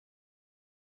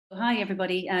Hi,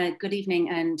 everybody. Good evening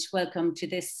and welcome to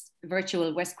this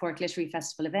virtual West Cork Literary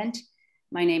Festival event.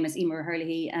 My name is Emer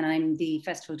Hurley and I'm the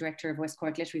Festival Director of West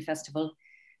Cork Literary Festival.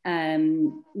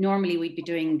 Normally we'd be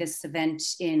doing this event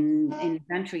in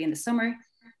Bantry in the summer.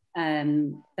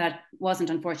 That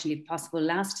wasn't unfortunately possible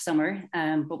last summer,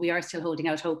 but we are still holding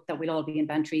out hope that we'll all be in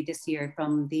Bantry this year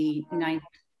from the 9th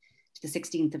to the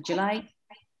 16th of July.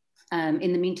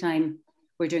 In the meantime,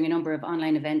 we're doing a number of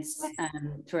online events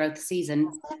throughout the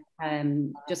season,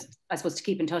 just, I suppose, to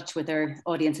keep in touch with our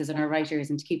audiences and our writers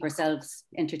and to keep ourselves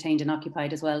entertained and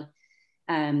occupied as well.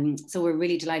 So we're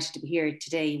really delighted to be here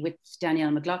today with Danielle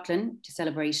McLaughlin to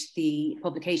celebrate the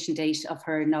publication date of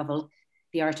her novel,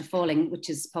 The Art of Falling, which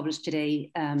is published today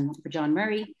for John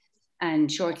Murray.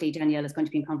 And shortly, Danielle is going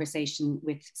to be in conversation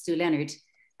with Sue Leonard.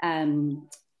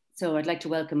 So I'd like to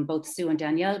welcome both Sue and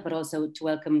Danielle, but also to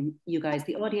welcome you guys,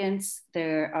 the audience.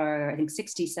 There are, I think,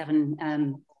 67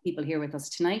 people here with us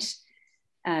tonight.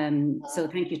 So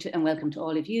thank you and welcome to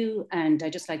all of you. And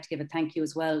I'd just like to give a thank you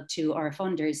as well to our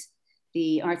funders,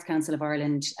 the Arts Council of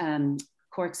Ireland,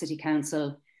 Cork City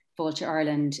Council, Fáilte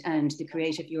Ireland, and the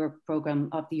Creative Europe Programme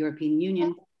of the European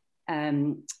Union,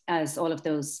 as all of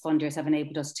those funders have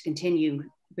enabled us to continue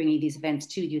bringing these events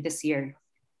to you this year.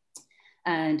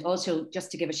 And also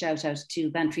just to give a shout out to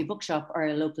Bantry Bookshop,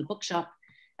 our local bookshop.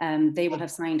 They will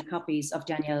have signed copies of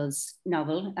Danielle's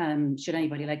novel, should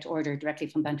anybody like to order directly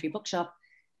from Bantry Bookshop.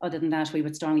 Other than that, we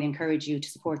would strongly encourage you to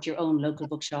support your own local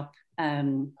bookshop,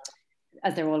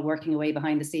 as they're all working away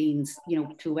behind the scenes, you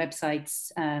know, through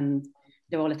websites.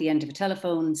 They're all at the end of a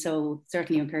telephone, so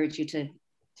certainly encourage you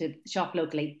to shop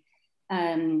locally.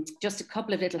 Just a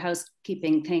couple of little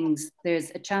housekeeping things.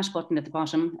 There's a chat button at the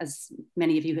bottom, as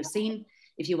many of you have seen,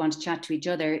 if you want to chat to each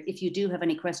other. If you do have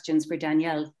any questions for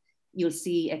Danielle, you'll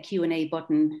see a Q&A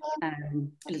button, a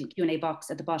little Q&A box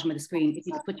at the bottom of the screen. If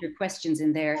you could put your questions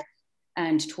in there,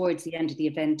 and towards the end of the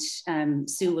event,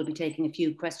 Sue will be taking a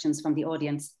few questions from the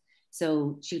audience.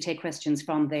 So she'll take questions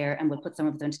from there and we'll put some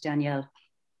of them to Danielle.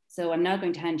 So I'm now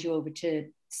going to hand you over to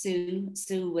Sue.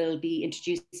 Sue will be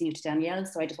introducing you to Danielle.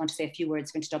 So I just want to say a few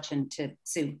words of introduction to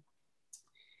Sue.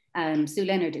 Sue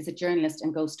Leonard is a journalist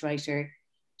and ghostwriter.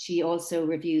 She also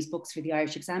reviews books for the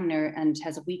Irish Examiner and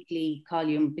has a weekly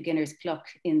column, Beginner's Pluck,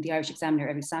 in the Irish Examiner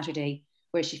every Saturday,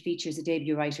 where she features a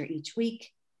debut writer each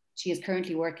week. She is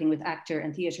currently working with actor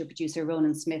and theatre producer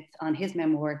Ronan Smith on his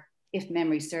memoir, If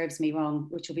Memory Serves Me Wrong,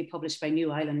 which will be published by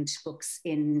New Island Books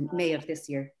in May of this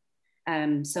year.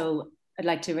 So I'd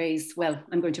like to raise, well,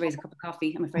 I'm going to raise a cup of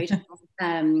coffee, I'm afraid, to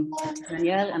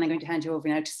Danielle, and I'm going to hand you over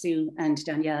now to Sue and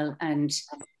Danielle. And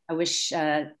I wish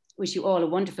you all a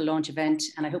wonderful launch event,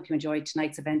 and I hope you enjoyed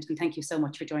tonight's event, and thank you so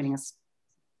much for joining us.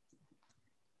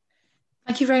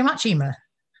 Thank you very much, Emer.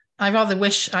 I rather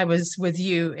wish I was with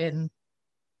you in,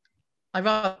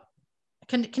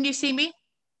 can you see me?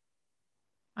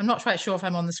 I'm not quite sure if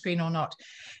I'm on the screen or not.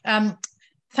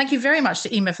 Thank you very much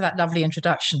to Emer for that lovely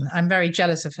introduction. I'm very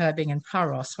jealous of her being in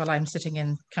Paros while I'm sitting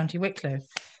in County Wicklow.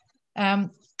 I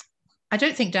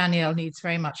don't think Danielle needs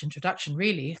very much introduction,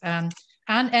 really. Anne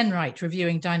Enright,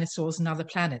 reviewing Dinosaurs and Other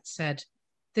Planets, said,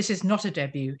 "This is not a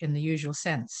debut in the usual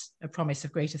sense, a promise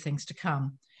of greater things to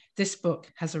come. This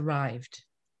book has arrived."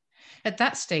 At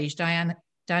that stage,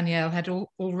 Danielle had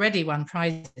already won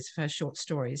prizes for her short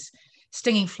stories.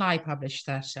 Stinging Fly published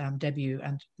that debut,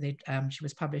 and she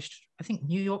was published, I think,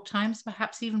 New York Times,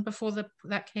 perhaps even before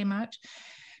that came out.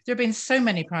 There have been so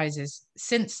many prizes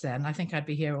since then. I think I'd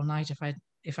be here all night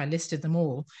if I listed them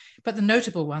all. But the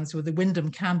notable ones were the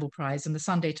Wyndham Campbell Prize and the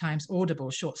Sunday Times Audible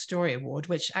Short Story Award,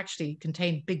 which actually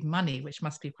contained big money, which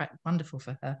must be quite wonderful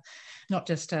for her, not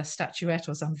just a statuette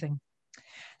or something.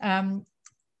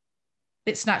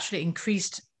 It's naturally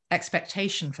increased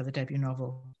expectation for the debut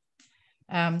novel.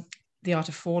 The Art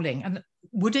of Falling. And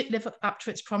would it live up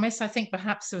to its promise? I think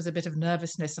perhaps there was a bit of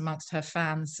nervousness amongst her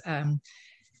fans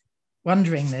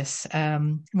wondering this.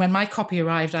 When my copy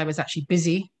arrived, I was actually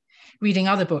busy reading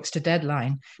other books to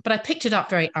deadline, but I picked it up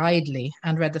very idly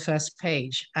and read the first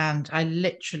page, and I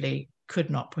literally could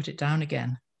not put it down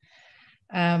again.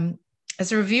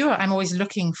 As a reviewer, I'm always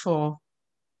looking for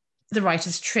the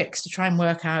writer's tricks to try and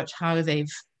work out how they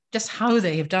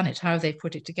have done it, how they've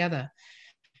put it together.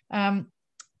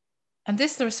 And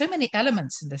there are so many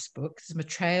elements in this book. There's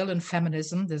betrayal and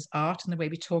feminism, there's art and the way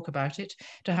we talk about it,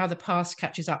 to how the past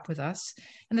catches up with us.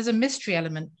 And there's a mystery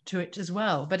element to it as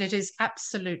well, but it is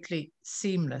absolutely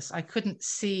seamless. I couldn't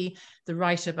see the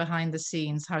writer behind the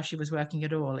scenes, how she was working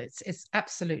at all. It's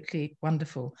absolutely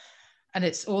wonderful. And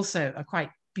it's also a quite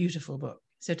beautiful book.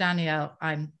 So Danielle,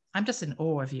 I'm just in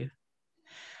awe of you.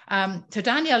 So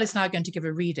Danielle is now going to give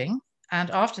a reading. And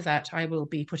after that, I will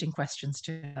be putting questions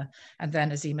to her. And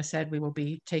then, as Emma said, we will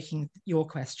be taking your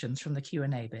questions from the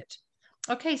Q&A bit.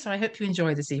 Okay, so I hope you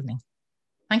enjoy this evening.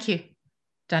 Thank you,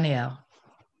 Danielle.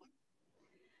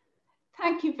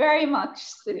 Thank you very much,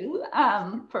 Sue,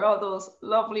 for all those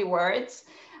lovely words.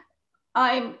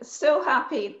 I'm so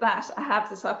happy that I have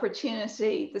this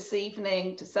opportunity this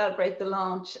evening to celebrate the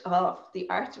launch of The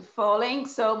Art of Falling.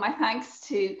 So my thanks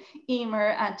to Emer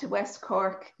and to West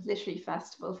Cork Literary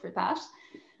Festival for that.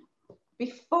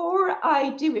 Before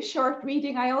I do a short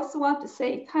reading, I also want to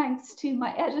say thanks to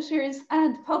my editors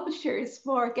and publishers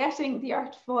for getting The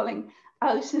Art of Falling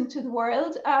out into the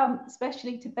world,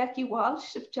 especially to Becky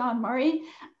Walsh of John Murray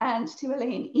and to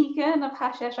Elaine Egan of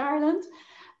Hachette Ireland.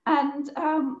 And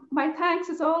my thanks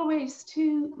as always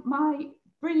to my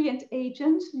brilliant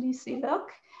agent, Lucy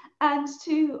Luck, and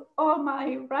to all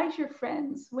my writer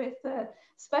friends, with a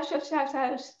special shout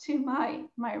out to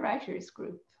my writers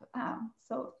group.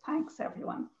 So thanks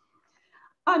everyone.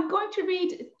 I'm going to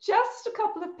read just a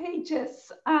couple of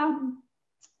pages.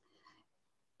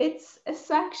 It's a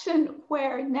section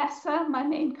where Nessa, my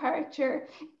main character,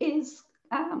 is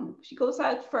she goes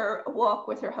out for a walk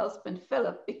with her husband,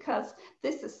 Philip, because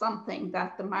this is something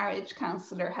that the marriage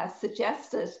counsellor has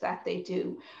suggested that they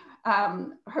do.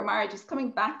 Her marriage is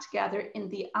coming back together in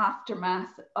the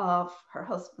aftermath of her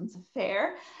husband's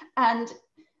affair. And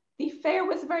the affair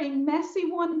was a very messy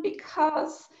one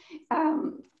because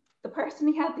the person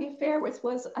he had the affair with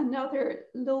was another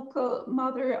local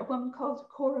mother, a woman called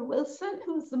Cora Wilson,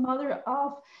 who was the mother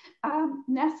of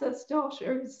Nessa's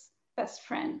daughter's best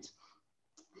friend.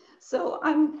 So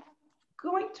I'm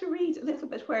going to read a little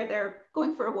bit where they're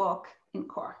going for a walk in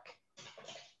Cork.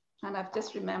 And I've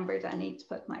just remembered I need to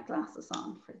put my glasses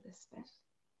on for this bit.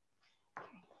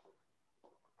 Okay.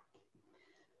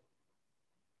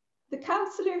 The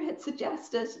counsellor had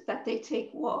suggested that they take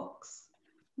walks,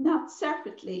 not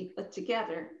separately, but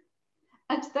together.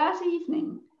 And that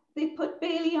evening, they put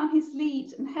Bailey on his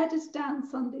lead and headed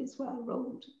down Sundayswell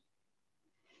Road.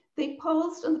 They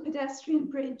paused on the pedestrian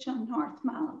bridge on North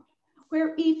Mall,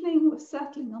 where evening was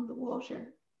settling on the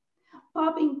water,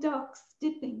 bobbing ducks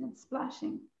dipping and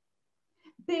splashing.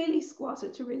 Bailey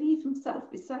squatted to relieve himself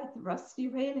beside the rusty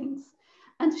railings,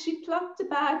 and she plucked a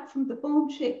bag from the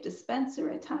bone-shaped dispenser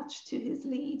attached to his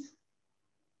lead.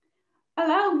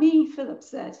 "Allow me," Philip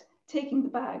said, taking the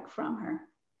bag from her.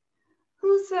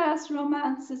 "Who says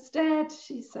romance is dead?"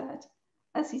 she said,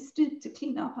 as he stooped to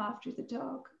clean up after the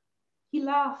dog. He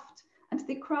laughed, and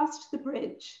they crossed the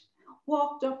bridge,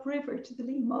 walked upriver to the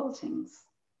Lee Maltings.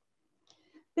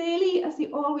 Bailey, as he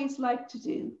always liked to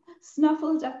do,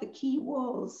 snuffled at the quay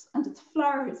walls and its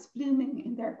flowers blooming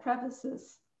in their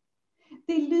crevices.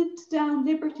 They looped down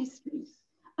Liberty Street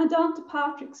and onto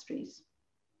Patrick Street.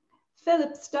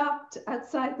 Philip stopped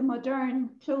outside the Modern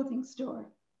clothing store.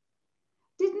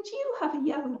 "Didn't you have a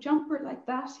yellow jumper like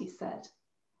that?" he said,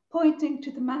 pointing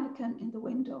to the mannequin in the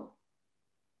window.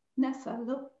 Nessa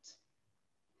looked.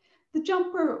 The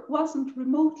jumper wasn't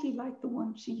remotely like the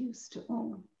one she used to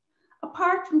own,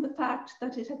 apart from the fact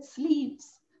that it had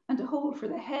sleeves and a hole for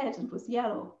the head and was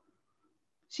yellow.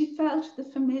 She felt the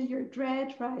familiar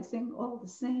dread rising all the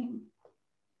same.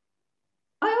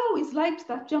 "I always liked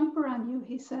that jumper on you,"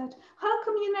 he said. "How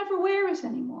come you never wear it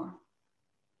anymore?"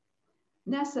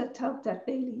 Nessa tugged at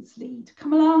Bailey's lead.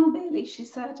 "Come along, Bailey," she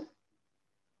said.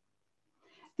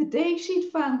 The day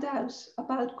she'd found out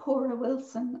about Cora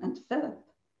Wilson and Philip,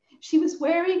 she was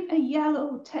wearing a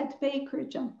yellow Ted Baker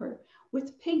jumper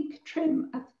with pink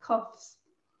trim at the cuffs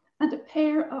and a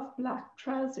pair of black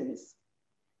trousers.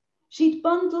 She'd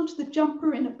bundled the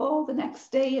jumper in a ball the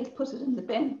next day and put it in the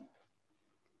bin.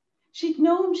 She'd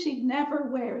known she'd never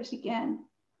wear it again,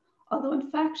 although in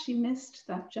fact she missed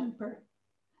that jumper.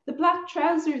 The black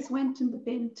trousers went in the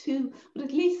bin too, but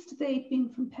at least they'd been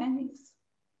from Penny's.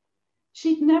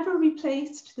 She'd never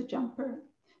replaced the jumper,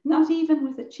 not even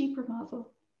with a cheaper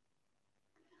model.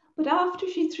 But after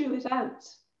she threw it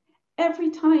out, every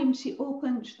time she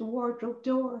opened the wardrobe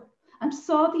door and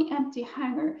saw the empty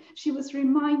hanger, she was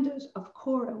reminded of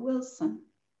Cora Wilson.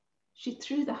 She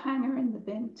threw the hanger in the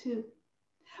bin too.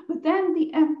 But then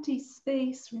the empty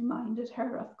space reminded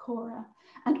her of Cora.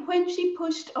 And when she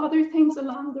pushed other things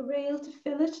along the rail to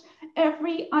fill it,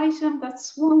 every item that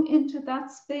swung into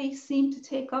that space seemed to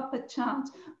take up a chant,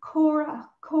 Cora,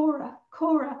 Cora,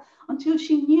 Cora, until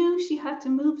she knew she had to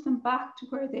move them back to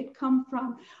where they'd come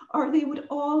from, or they would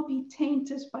all be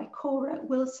tainted by Cora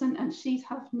Wilson and she'd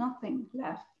have nothing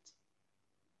left.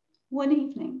 One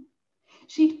evening,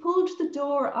 She'd pulled the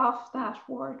door off that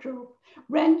wardrobe,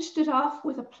 wrenched it off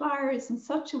with a pliers in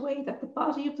such a way that the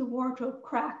body of the wardrobe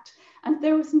cracked, and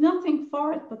there was nothing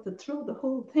for it but to throw the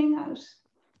whole thing out.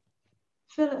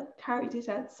 Philip carried it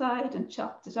outside and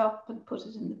chopped it up and put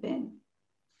it in the bin.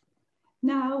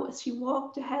 Now, as she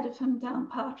walked ahead of him down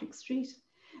Patrick Street,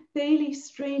 Bailey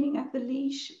straining at the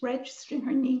leash, registering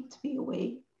her need to be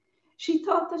away, she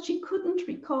thought that she couldn't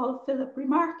recall Philip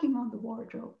remarking on the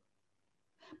wardrobe.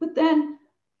 But then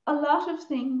a lot of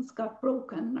things got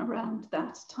broken around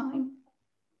that time.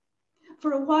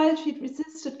 For a while, she'd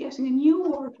resisted getting a new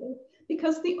wardrobe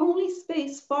because the only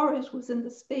space for it was in the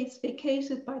space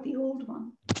vacated by the old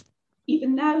one.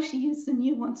 Even now, she used the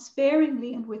new one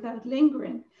sparingly and without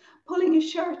lingering, pulling a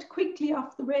shirt quickly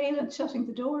off the rail and shutting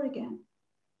the door again.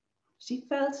 She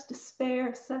felt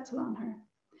despair settle on her.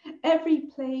 Every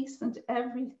place and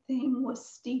everything was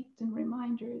steeped in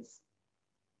reminders.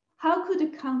 How could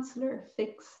a counsellor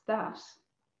fix that?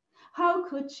 How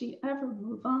could she ever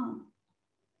move on?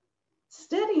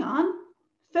 Steady on.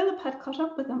 Philip had caught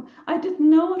up with him. I didn't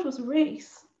know it was a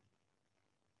race.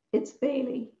 It's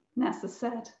Bailey, Nessa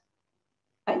said.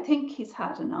 I think he's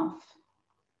had enough.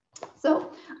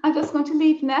 So I'm just going to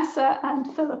leave Nessa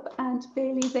and Philip and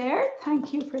Bailey there.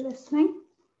 Thank you for listening.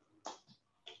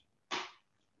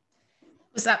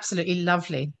 It was absolutely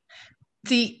lovely.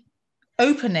 The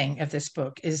opening of this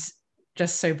book is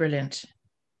just so brilliant.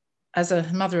 As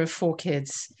a mother of 4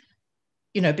 kids,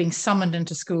 you know, being summoned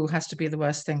into school has to be the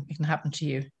worst thing that can happen to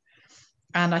you.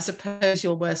 And I suppose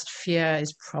your worst fear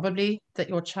is probably that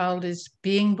your child is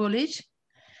being bullied.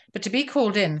 But to be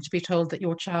called in, to be told that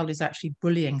your child is actually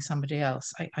bullying somebody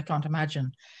else, I can't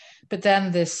imagine. But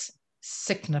then this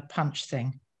sickener punch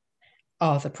thing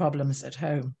are the problems at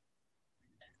home.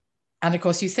 And of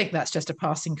course, you think that's just a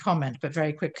passing comment, but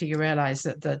very quickly you realize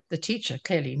that the teacher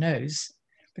clearly knows,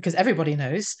 because everybody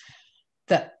knows,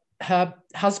 that her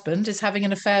husband is having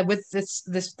an affair with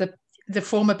the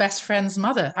former best friend's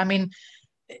mother. I mean,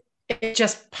 it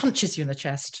just punches you in the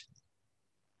chest.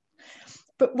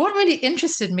 But what really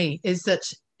interested me is that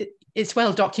it's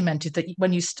well documented that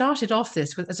when you started off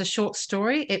this as a short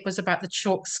story, it was about the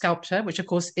chalk sculptor, which of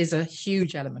course is a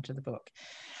huge element of the book.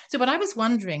 So what I was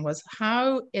wondering was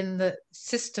how in the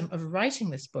system of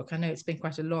writing this book, I know it's been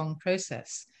quite a long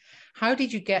process, how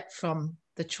did you get from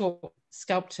the chalk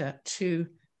sculptor to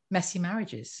messy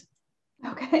marriages?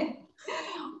 Okay.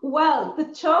 Well,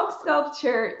 the chalk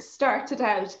sculpture started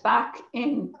out back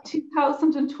in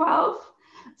 2012.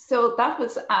 So that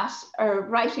was at a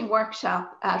writing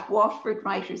workshop at Waterford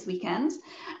Writers Weekend.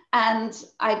 And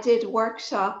I did a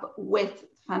workshop with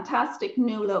fantastic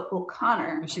Nuala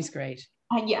O'Connor. Oh, she's great.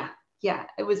 Yeah,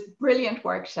 it was a brilliant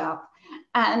workshop.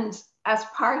 And as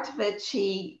part of it,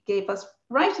 she gave us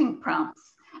writing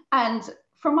prompts. And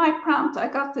for my prompt, I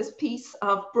got this piece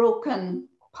of broken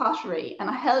pottery and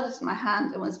I held it in my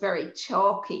hand and was very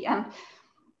chalky. And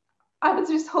I was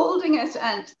just holding it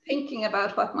and thinking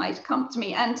about what might come to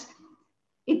me. And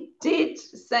it did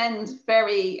send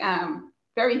very,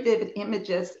 very vivid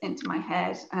images into my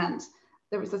head. And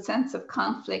there was a sense of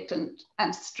conflict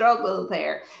and struggle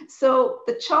there. So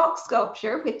the chalk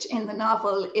sculpture, which in the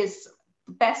novel is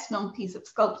the best known piece of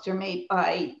sculpture made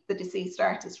by the deceased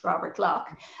artist, Robert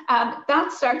Locke,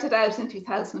 that started out in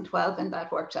 2012 in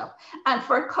that workshop. And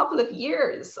for a couple of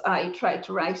years, I tried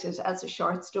to write it as a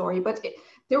short story, but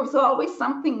there was always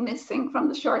something missing from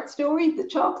the short story. The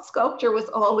chalk sculpture was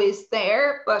always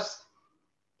there, but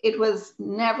it was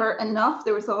never enough.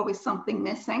 There was always something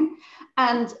missing.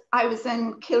 And I was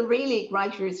in Kilreely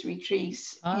Writers Retreat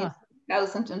in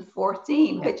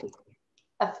 2014, which is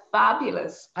a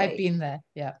fabulous place. I've been there,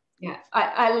 yeah. Yeah,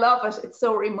 I love it. It's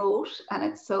so remote and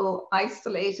it's so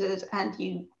isolated, and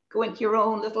you go into your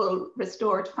own little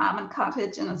restored famine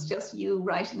cottage and it's just you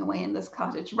writing away in this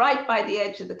cottage right by the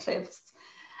edge of the cliffs.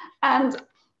 And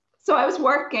so I was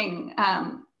working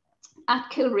at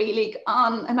Kilreely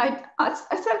on, and I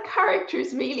said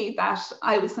characters really that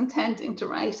I was intending to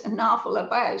write a novel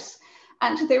about,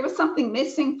 and there was something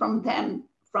missing from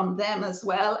them as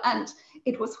well. And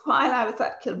it was while I was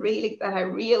at Kilreely that I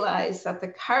realized that the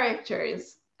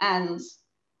characters and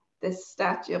this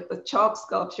statue of the chalk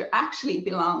sculpture actually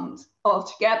belonged all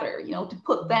together. You know, to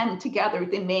put them together,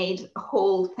 they made a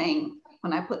whole thing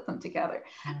when I put them together.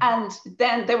 And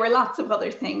then there were lots of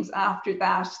other things after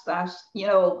that, you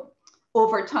know,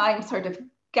 over time sort of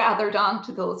gathered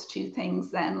onto those two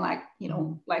things then, like, you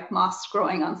know, like moss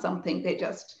growing on something, they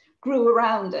just grew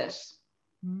around it.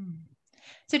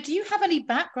 So do you have any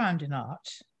background in art?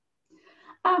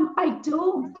 I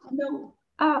don't know.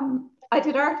 I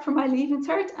did art for my Leaving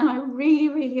Cert, and I really,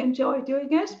 really enjoyed doing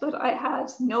it, but I had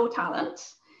no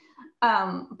talent.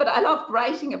 But I loved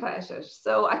writing about it.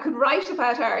 So I could write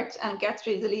about art and get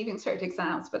through the Leaving Cert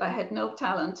exams, but I had no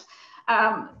talent.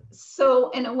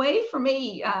 So in a way for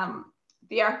me,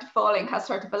 the art of falling has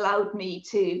sort of allowed me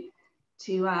to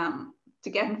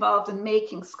get involved in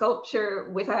making sculpture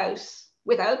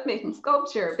without making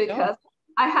sculpture, because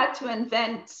I had to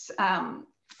invent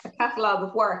a catalogue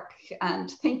of work and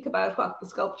think about what the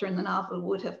sculptor in the novel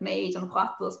would have made and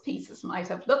what those pieces might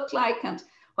have looked like and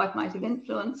what might have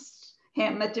influenced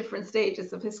him at different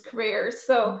stages of his career.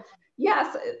 So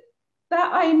yes,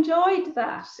 that I enjoyed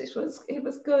that. It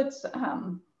was good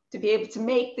to be able to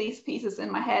make these pieces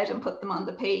in my head and put them on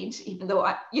the page, even though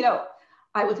I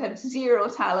would have zero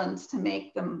talent to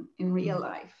make them in real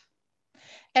life.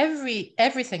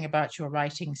 Everything about your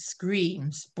writing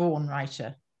screams born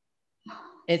writer.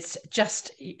 It's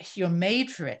just, you're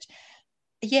made for it.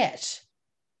 Yet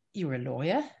you were a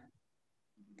lawyer,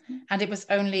 and it was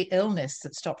only illness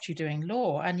that stopped you doing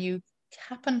law, and you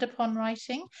happened upon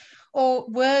writing? Or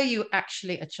were you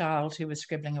actually a child who was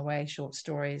scribbling away short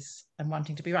stories and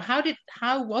wanting to be?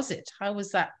 How was it? How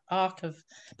was that arc of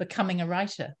becoming a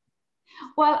writer?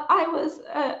 Well, I was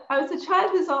a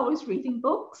child who's always reading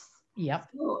books. Yep.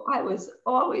 So I was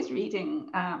always reading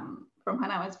from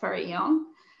when I was very young.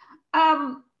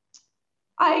 Around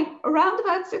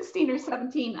about 16 or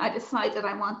 17, I decided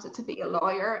I wanted to be a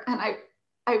lawyer, and I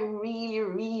really,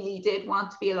 really did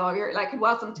want to be a lawyer. Like,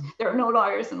 there are no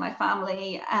lawyers in my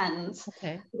family, and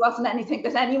it wasn't anything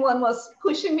that anyone was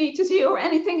pushing me to do or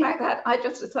anything like that. I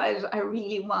just decided I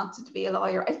really wanted to be a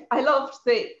lawyer. I loved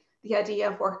the idea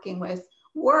of working with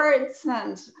words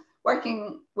and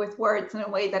working with words in a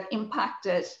way that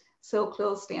impacted so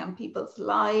closely on people's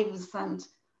lives and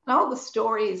all the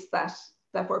stories that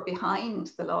were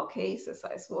behind the law cases,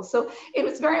 I suppose. So it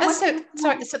was very much...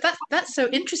 So that's so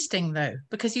interesting, though,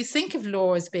 because you think of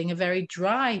law as being a very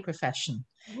dry profession.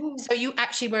 So you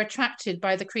actually were attracted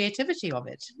by the creativity of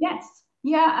it. Yes.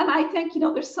 Yeah. And I think,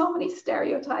 there's so many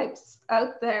stereotypes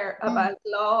out there about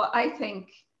law. I think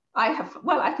I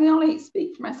can only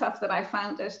speak for myself that I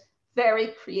found it very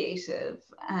creative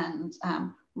and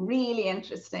really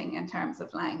interesting in terms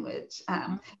of language.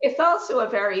 It's also a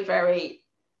very, very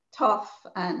tough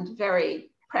and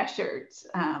very pressured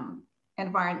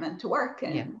environment to work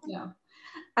in.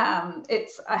 I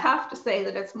have to say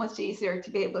that it's much easier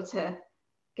to be able to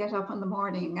get up in the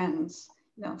morning and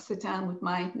sit down with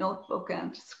my notebook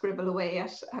and scribble away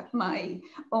at my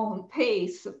own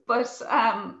pace. But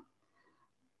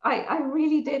I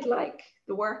really did like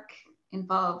the work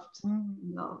involved.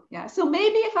 So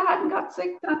maybe if I hadn't got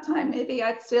sick that time, maybe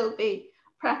I'd still be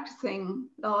practicing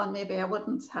law, and maybe I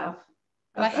wouldn't have.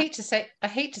 Well, I hate to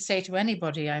say to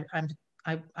anybody,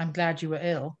 I'm glad you were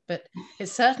ill, but it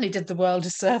certainly did the world a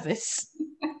service.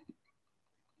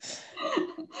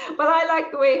 Well, I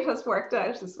like the way it has worked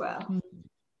out as well.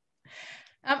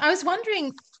 I was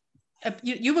wondering,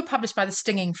 you were published by The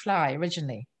Stinging Fly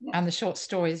originally, and the short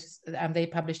stories, and they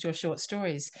published your short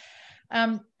stories.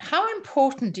 How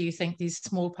important do you think these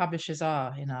small publishers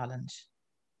are in Ireland?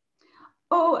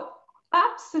 Oh,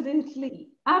 absolutely,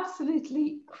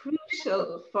 absolutely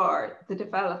crucial for the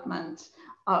development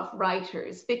of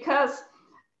writers, because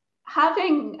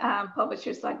having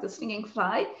publishers like The Stinging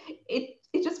Fly, it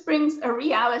just brings a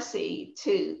reality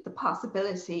to the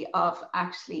possibility of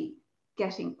actually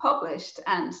getting published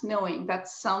and knowing that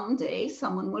someday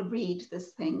someone will read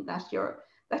this thing that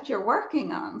you're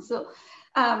working on. So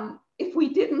if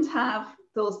we didn't have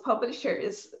those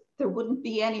publishers, there wouldn't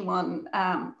be anyone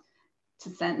to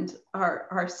send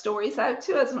our stories out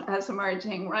to as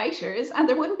emerging writers, and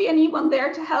there wouldn't be anyone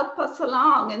there to help us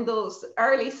along in those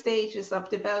early stages of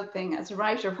developing as a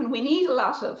writer, when we need a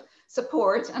lot of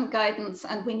support and guidance,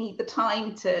 and we need the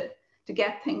time to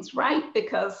get things right,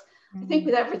 because I think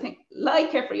with everything,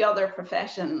 like every other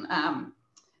profession,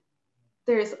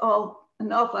 there's an awful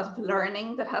lot of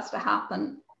learning that has to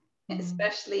happen,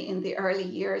 especially in the early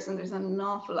years, and there's an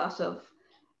awful lot of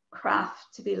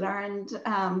craft to be learned.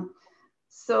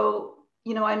 So,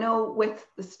 I know with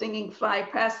the Stinging Fly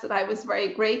Press that I was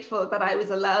very grateful that I was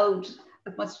allowed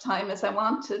as much time as I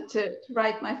wanted to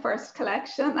write my first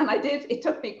collection. And I did. It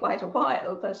took me quite a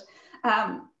while, but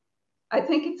I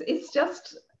think it's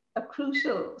just a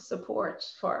crucial support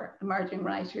for emerging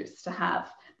writers to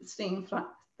have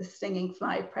the Stinging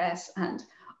Fly Press and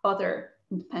other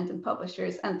independent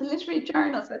publishers and the literary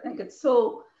journals. I think it's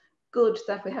so good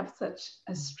that we have such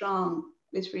a strong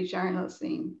literary journal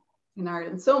scene in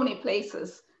Ireland, so many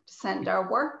places to send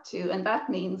our work to, and that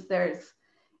means there's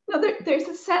No, there's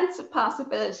a sense of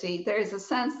possibility. There's a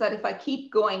sense that if I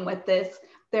keep going with this,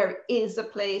 there is a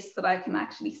place that I can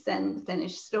actually send the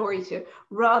finished story to,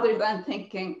 rather than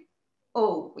thinking,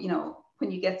 oh, you know,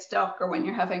 when you get stuck or when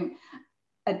you're having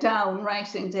a down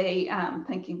writing day,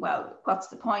 thinking, well, what's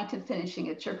the point in finishing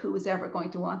it? Sure, who is ever going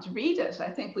to want to read it? I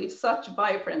think we've such a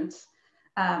vibrant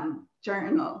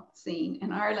journal scene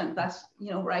in Ireland that,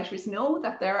 you know, writers know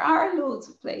that there are loads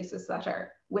of places that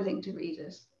are willing to read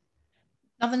it.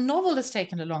 Now, the novel has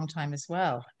taken a long time as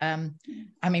well. I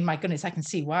mean, my goodness, I can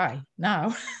see why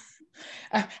now.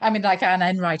 I mean, like Anne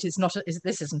Enright,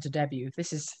 this isn't a debut.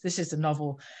 This is a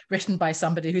novel written by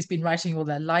somebody who's been writing all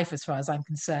their life, as far as I'm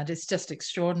concerned. It's just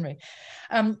extraordinary.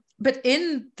 But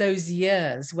in those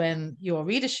years when your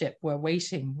readership were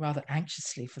waiting rather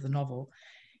anxiously for the novel,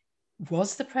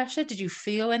 was the pressure? Did you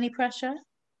feel any pressure?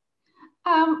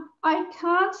 I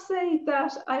can't say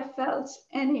that I felt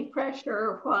any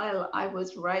pressure while I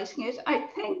was writing it. I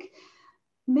think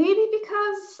maybe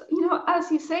because, you know,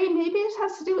 as you say, maybe it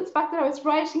has to do with the fact that I was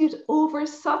writing it over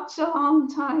such a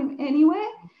long time anyway.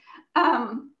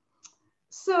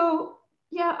 So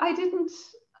yeah, I didn't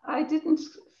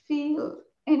feel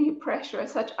any pressure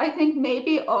as such. I think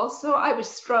maybe also I was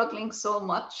struggling so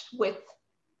much with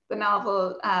the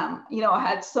novel. You know, I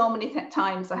had so many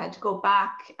times I had to go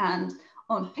back and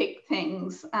unpick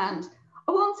things, and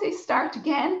I won't say start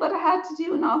again, but I had to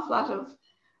do an awful lot of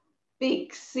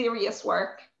big serious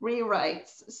work,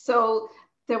 rewrites. So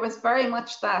there was very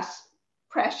much that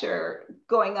pressure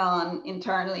going on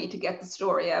internally to get the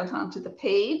story out onto the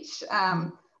page.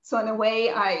 So in a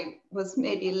way, I was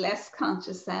maybe less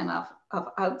conscious then of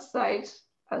outside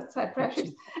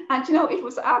pressures. And you know, it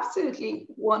was absolutely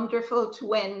wonderful to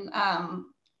win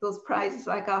those prizes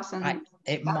I got. And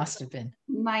it must have been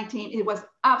 19. It was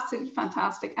absolutely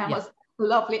fantastic and was a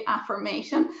lovely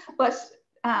affirmation. But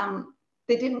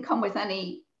they didn't come with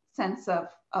any sense of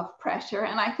pressure.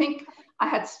 And I think I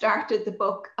had started the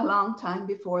book a long time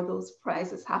before those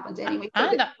prizes happened anyway.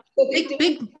 And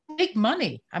big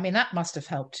money. I mean, that must have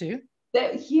helped too.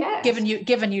 Yes.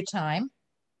 Given you time.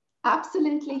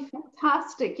 Absolutely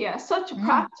fantastic. Yeah, such a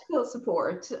practical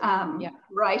support,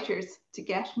 writers to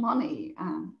get money.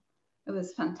 It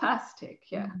was fantastic.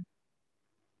 Yeah.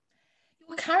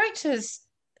 Your characters,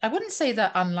 I wouldn't say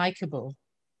they're unlikable,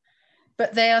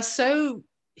 but they are so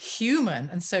human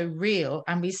and so real,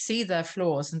 and we see their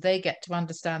flaws and they get to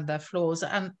understand their flaws,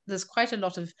 and there's quite a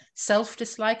lot of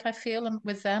self-dislike, I feel,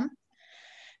 with them.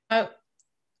 I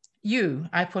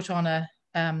put on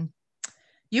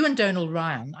you and Donal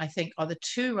Ryan, I think, are the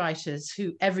two writers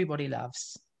who everybody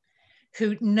loves,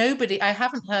 I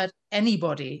haven't heard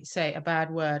anybody say a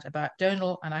bad word about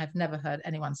Donal, and I have never heard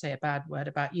anyone say a bad word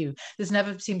about you. There's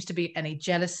never seems to be any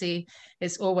jealousy.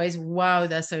 It's always, wow,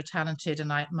 they're so talented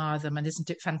and I admire them, and isn't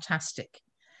it fantastic?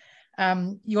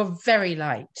 You're very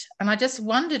light. And I just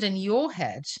wondered, in your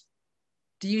head,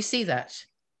 do you see that?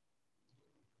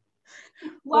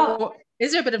 Well, or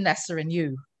is there a bit of Nessa in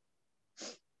you?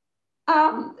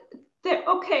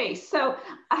 Okay, so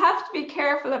I have to be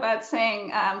careful about saying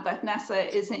that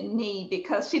Nessa is in me,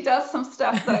 because she does some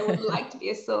stuff that I would like to be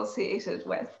associated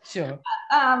with. Sure.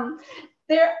 I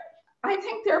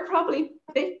think there are probably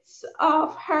bits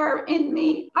of her in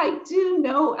me. I do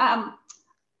know, I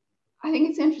think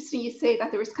it's interesting you say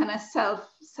that there was kind of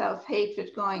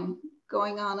self-hatred going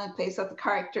on in place, that the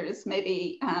characters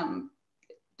maybe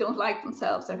don't like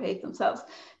themselves or hate themselves,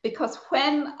 because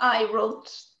when I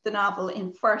wrote the novel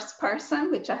in first person,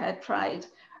 which I had tried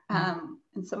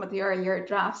in some of the earlier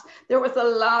drafts, there was a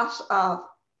lot of,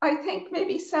 I think,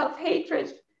 maybe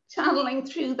self-hatred channeling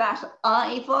through that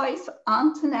I voice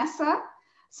onto Nessa.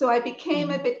 So I became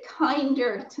a bit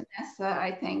kinder to Nessa,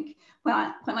 I think, when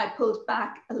I pulled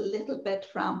back a little bit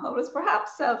from what was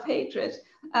perhaps self-hatred,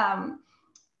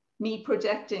 me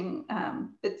projecting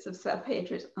bits of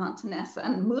self-hatred onto Nessa,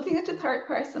 and moving it to third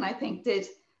person, I think did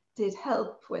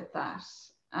help with that.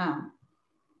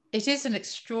 It is an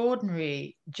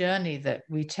extraordinary journey that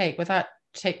we take, without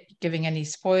giving any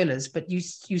spoilers, but you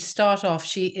start off,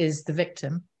 she is the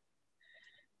victim,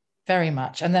 very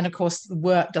much. And then, of course, the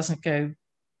work doesn't go,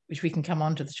 which we can come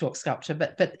on to the chalk sculpture,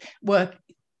 but work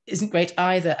isn't great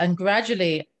either. And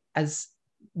gradually, as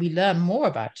we learn more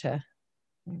about her,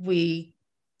 we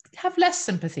have less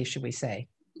sympathy, should we say.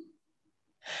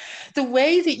 The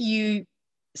way that you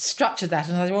structure that,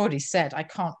 and I've already said, I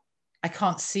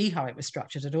can't see how it was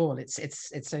structured at all.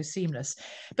 It's so seamless.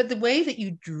 But the way that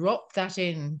you drop that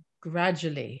in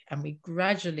gradually, and we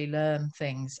gradually learn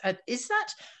things, that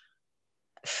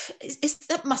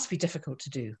must be difficult to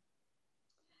do.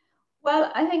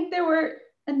 Well, I think there were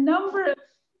a number of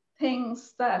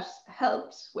things that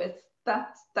helped with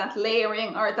that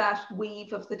layering or that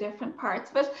weave of the different parts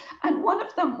of it. And one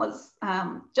of them was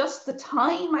just the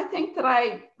time, I think, that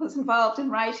I was involved in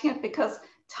writing it, because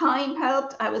time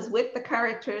helped. I was with the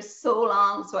characters so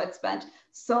long, so I'd spent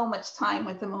so much time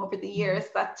with them over the years,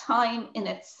 that time in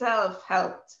itself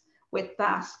helped with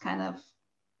that kind of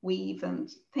weave and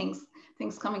things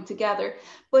coming together,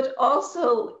 but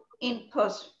also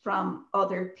input from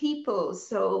other people.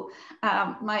 So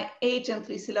my agent,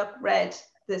 Lucy Locke, read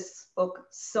this book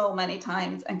so many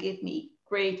times and gave me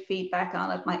great feedback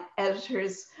on it. My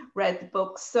editors read the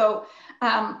book. So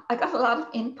I got a lot of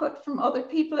input from other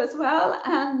people as well.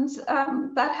 And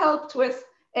that helped with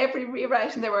every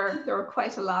rewrite. And there were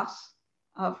quite a lot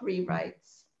of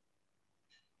rewrites.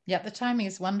 Yeah, the timing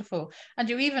is wonderful. And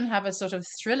you even have a sort of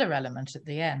thriller element at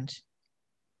the end.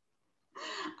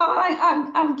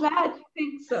 Oh, I'm glad you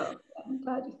think so. I'm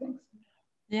glad you think so.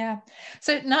 Yeah.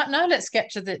 So now let's get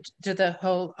to the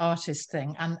whole artist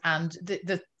thing, and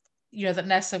the you know, that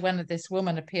Nessa, when this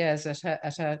woman appears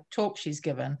at her talk she's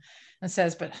given and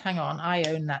says, but hang on, I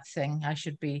own that thing.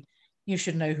 You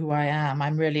should know who I am.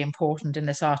 I'm really important in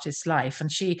this artist's life.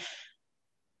 And she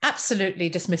absolutely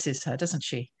dismisses her, doesn't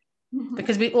she?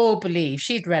 Because we all believe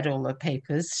she'd read all the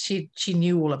papers. She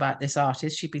knew all about this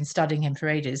artist. She'd been studying him for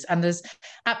ages. And there's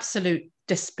absolute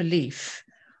disbelief.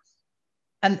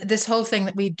 And this whole thing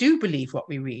that we do believe what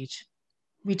we read.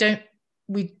 We don't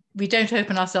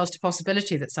open ourselves to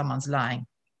possibility that someone's lying,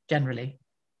 generally.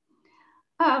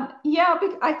 Yeah,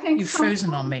 but I think you've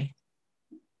frozen on me.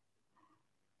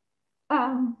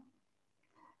 I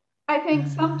think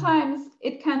sometimes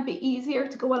it can be easier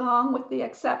to go along with the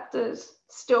accepted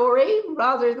story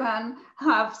rather than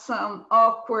have some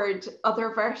awkward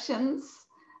other versions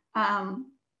coming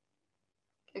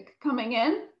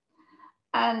in.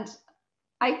 And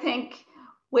I think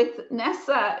with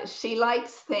Nessa, she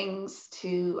likes things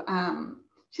to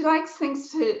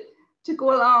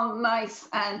go along nice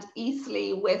and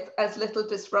easily with as little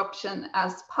disruption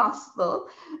as possible.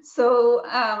 So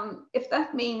if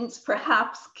that means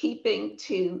perhaps keeping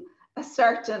to a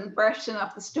certain version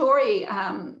of the story,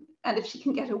 and if she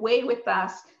can get away with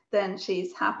that, then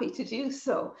she's happy to do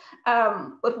so.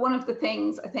 But one of the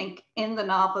things I think in the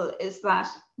novel is that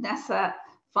Nessa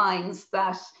finds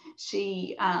that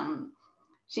she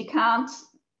can't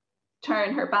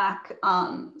turn her back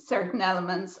on certain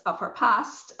elements of her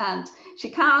past, and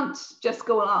she can't just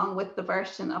go along with the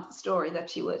version of the story that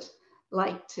she would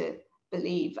like to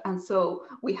believe. And so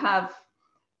we have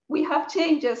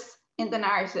changes in the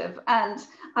narrative, and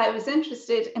I was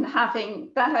interested in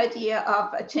having that idea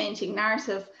of a changing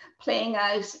narrative playing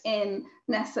out in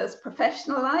Nessa's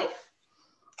professional life.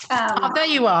 There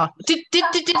you are.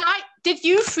 Did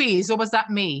you freeze, or was that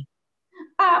me?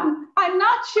 I'm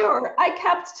not sure. I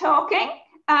kept talking.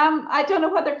 I don't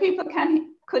know whether people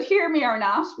could hear me or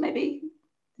not. Maybe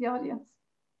the audience.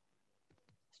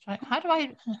 How do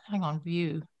I, hang on,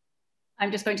 view?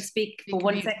 I'm just going to speak for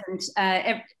 1 second.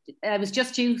 It was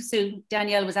just you, Sue.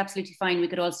 Danielle was absolutely fine. We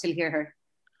could all still hear her.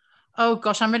 Oh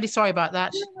gosh, I'm really sorry about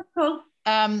that. No, that's cool.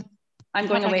 I'm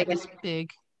going away. This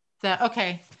big. There.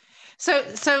 Okay. So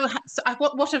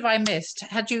what have I missed?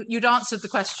 You'd answered the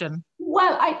question?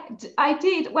 Well, I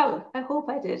did. Well, I hope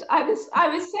I did. I was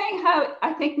saying how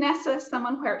I think Nessa is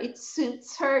someone where it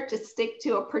suits her to stick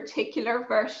to a particular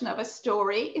version of a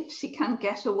story if she can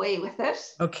get away with it.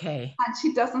 Okay. And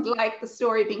she doesn't like the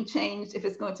story being changed if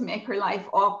it's going to make her life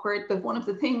awkward. But one of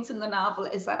the things in the novel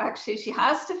is that actually she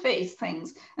has to face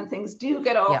things, and things do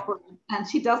get awkward, and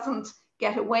she doesn't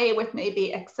get away with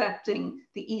maybe accepting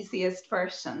the easiest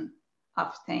version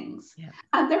of things.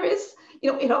 And there is,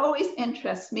 it always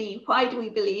interests me, why do we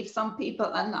believe some people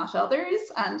and not others?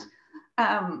 And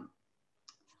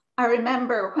I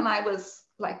remember when I was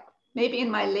like maybe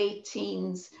in my late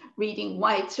teens reading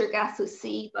Wide Sargasso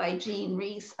Sea by Jean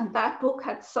Rhys, and that book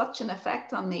had such an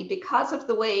effect on me because of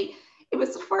the way it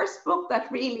was the first book that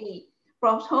really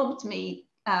brought home to me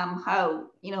how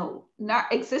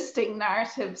existing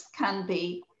narratives can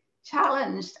be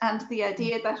challenged, and the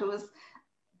idea that it was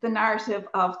the narrative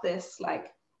of this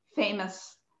like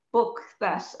famous book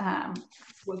that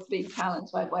was being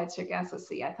challenged by Wide Sargasso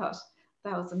Sea. I thought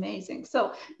that was amazing.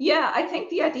 So yeah, I think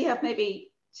the idea of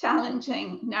maybe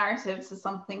challenging narratives is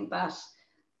something that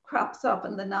crops up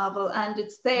in the novel, and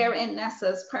it's there in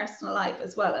Nessa's personal life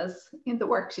as well as in the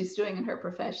work she's doing in her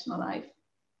professional life.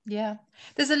 Yeah,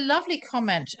 there's a lovely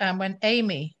comment when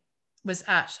Amy was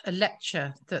at a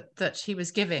lecture that he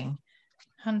was giving,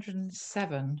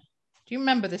 107. Do you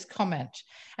remember this comment?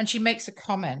 And she makes a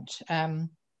comment.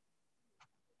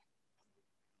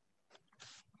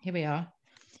 Here we are.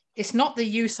 it's not the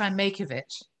use I make of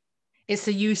it, it's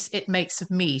the use it makes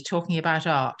of me talking about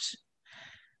art.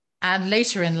 And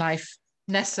later in life,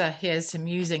 Nessa hears him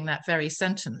using that very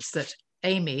sentence that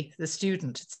Amy, the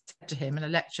student, said to him in a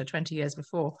lecture 20 years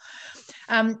before.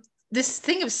 This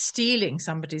thing of stealing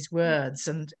somebody's words,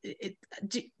 and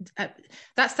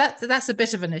that's a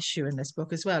bit of an issue in this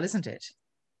book as well, isn't it?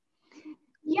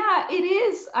 Yeah, it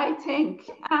is, I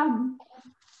think. And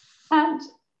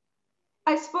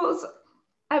I suppose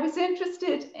I was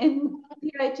interested in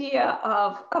the idea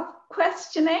of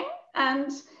questioning and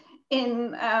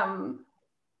in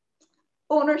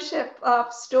ownership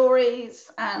of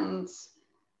stories and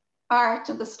art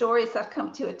and the stories that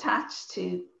come to attach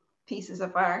to pieces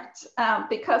of art,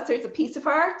 because there's a piece of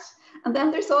art and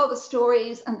then there's all the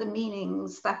stories and the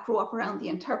meanings that grow up around the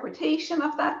interpretation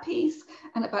of that piece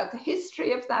and about the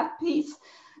history of that piece.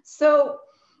 So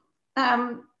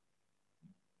I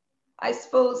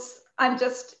suppose I'm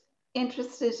just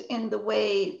interested in the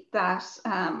way that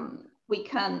we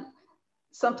can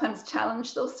sometimes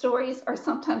challenge those stories or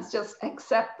sometimes just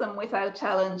accept them without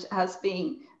challenge as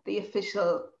being the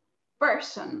official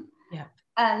version. Yeah.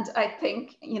 And I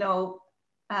think, you know,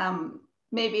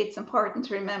 maybe it's important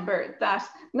to remember that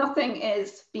nothing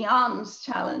is beyond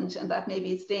challenge and that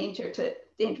maybe it's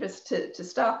dangerous to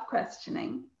stop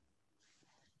questioning.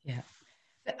 Yeah.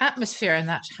 The atmosphere in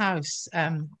that house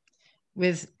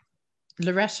with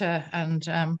Loretta and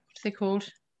what are they called?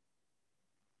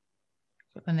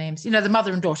 Got the names, you know, the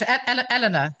mother and daughter,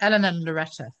 Eleanor and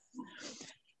Loretta.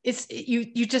 It's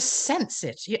you just sense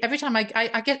it. Every time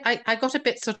I got a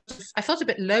bit I felt a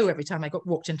bit low every time I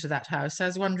walked into that house. I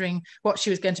was wondering what she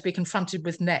was going to be confronted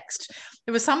with next.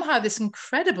 There was somehow this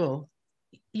incredible,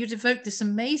 you'd evoke this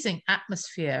amazing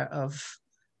atmosphere of,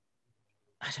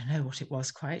 I don't know what it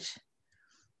was quite,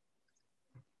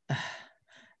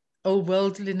 old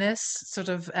worldliness, sort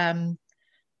of.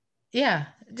 Yeah.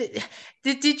 Do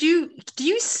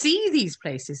you see these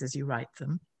places as you write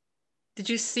them? Did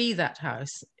you see that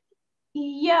house?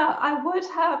 Yeah, I would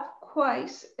have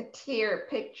quite a clear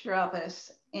picture of it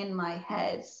in my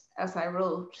head as I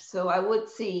wrote. So I would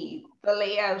see the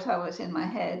layout of it in my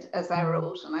head as I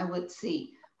wrote, and I would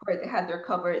see where they had their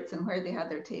cupboards and where they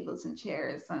had their tables and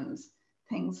chairs and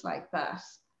things like that.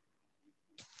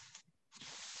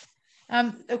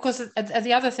 Of course,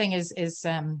 the other thing is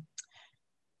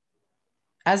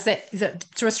as there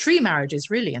are three marriages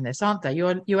really in this, aren't there?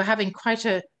 You are having quite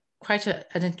an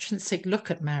intrinsic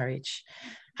look at marriage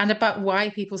and about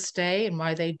why people stay and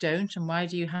why they don't, and why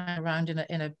do you hang around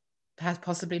in a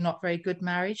possibly not very good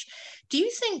marriage. Do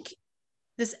you think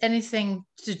there's anything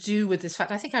to do with this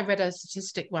fact? I think I read a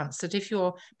statistic once that if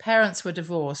your parents were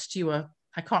divorced,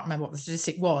 I can't remember what the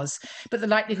statistic was, but the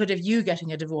likelihood of you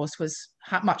getting a divorce was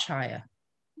much higher.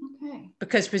 Okay.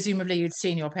 Because presumably you'd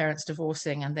seen your parents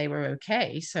divorcing and they were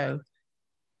okay. So,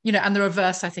 you know, and the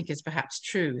reverse, I think, is perhaps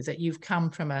true, that you've come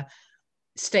from a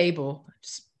stable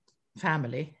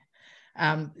family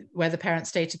where the parents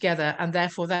stay together, and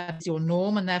therefore that's your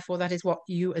norm, and therefore that is what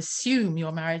you assume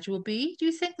your marriage will be. Do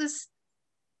you think there's,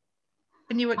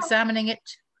 when you're examining it,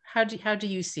 how do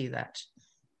you see that?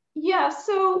 Yeah,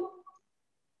 so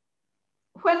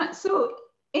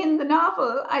in the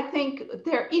novel, I think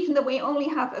even though we only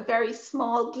have a very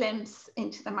small glimpse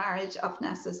into the marriage of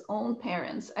Nessa's own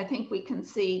parents, I think we can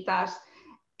see that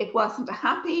it wasn't a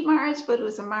happy marriage, but it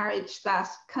was a marriage that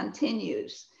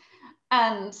continued.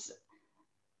 And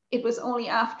it was only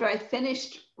after I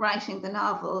finished writing the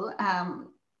novel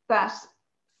that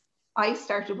I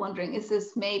started wondering, is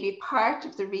this maybe part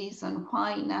of the reason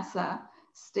why Nessa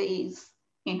stays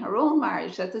in her own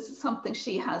marriage, that this is something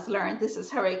she has learned, this is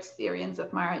her experience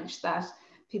of marriage, that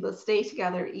people stay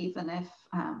together even if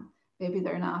maybe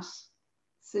they're not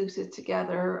suited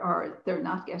together or they're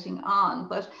not getting on.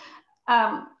 But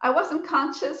I wasn't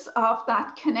conscious of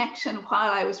that connection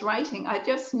while I was writing. I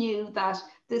just knew that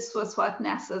this was what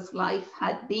Nessa's life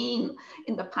had been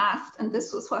in the past, and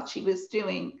this was what she was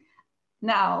doing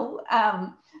now.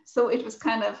 So it was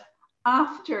kind of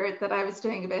after that I was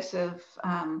doing a bit of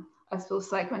I suppose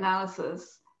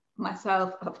psychoanalysis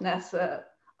myself of Nessa,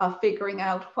 of figuring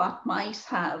out what might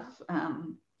have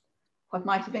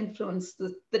influenced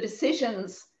the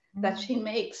decisions that she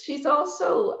makes. She's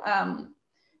also a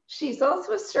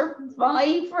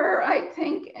survivor, I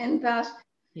think, in that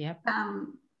you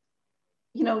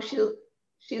know, she'll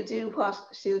do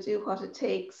what it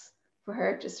takes for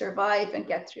her to survive and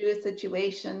get through a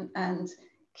situation and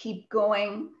keep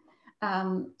going.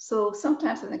 So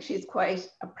sometimes I think she's quite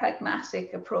a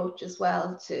pragmatic approach as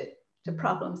well to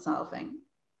problem solving.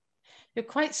 You're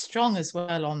quite strong as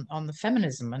well on the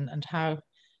feminism and how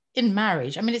in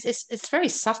marriage, I mean, it's very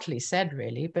subtly said,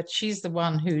 really, but she's the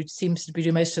one who seems to be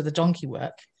doing most of the donkey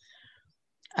work.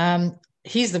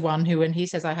 He's the one who, when he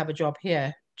says, I have a job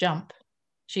here, jump,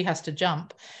 she has to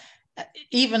jump.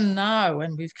 Even now,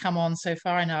 when we've come on so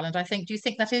far in Ireland, I think, do you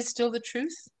think that is still the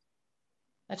truth?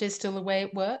 That is still the way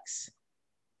it works?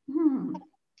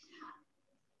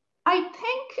 I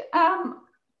think,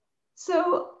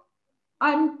 so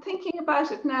I'm thinking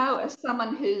about it now as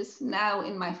someone who's now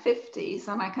in my 50s,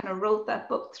 and I kind of wrote that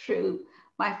book through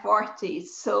my 40s.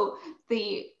 So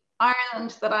the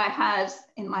Ireland that I had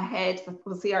in my head, that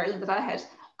was the Ireland that I had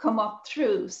come up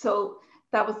through. So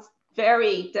that was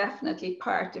very definitely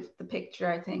part of the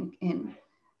picture, I think, in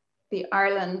the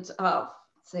Ireland of,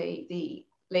 say, the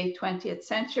late 20th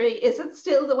century. Is it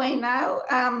still the way now?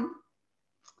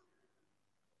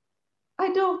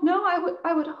 I don't know.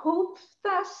 I would hope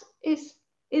that it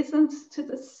isn't to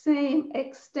the same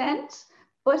extent,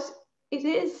 but it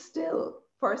is still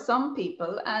for some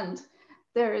people, and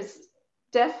there is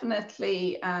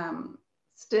definitely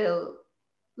still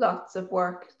lots of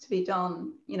work to be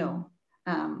done, you know,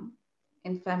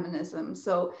 in feminism.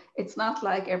 So it's not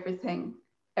like everything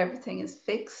is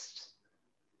fixed.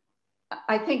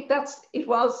 I think it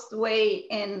was the way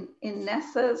in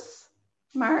Nessa's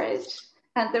marriage.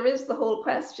 And there is the whole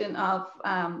question of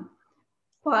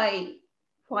why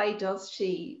does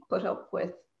she put up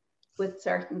with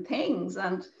certain things?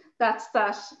 And that's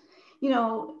that, you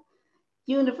know,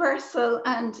 universal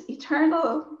and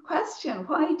eternal question.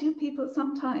 Why do people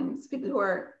who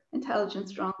are intelligent,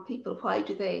 strong people, why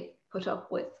do they put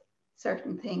up with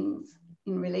certain things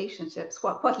in relationships?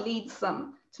 What leads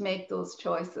them to make those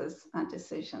choices and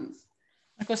decisions?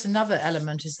 Of course, another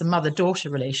element is the mother-daughter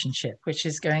relationship, which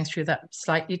is going through that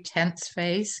slightly tense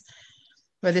phase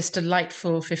where this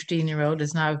delightful 15-year-old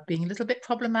is now being a little bit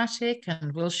problematic,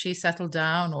 and will she settle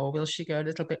down or will she go a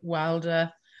little bit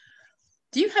wilder?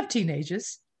 Do you have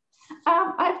teenagers?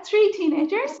 I have 3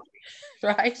 teenagers.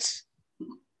 Right.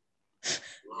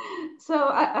 So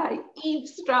I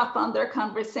eavesdrop on their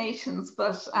conversations,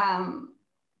 but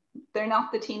they're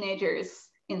not the teenagers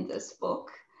in this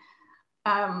book.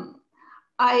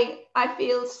 I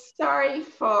feel sorry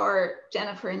for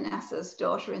Jennifer and Nessa's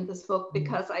daughter in this book,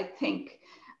 because I think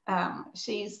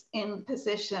she's in the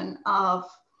position of,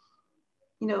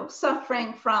 you know,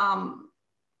 suffering from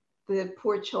the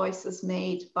poor choices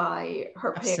made by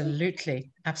her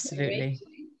parents. Absolutely.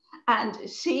 And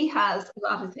she has a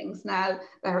lot of things now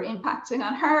that are impacting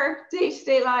on her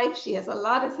day-to-day life. She has a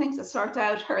lot of things to sort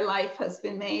out. Her life has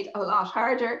been made a lot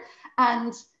harder,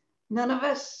 and none of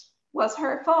it was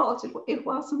her fault. It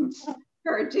wasn't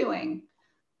her doing.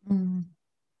 And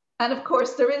of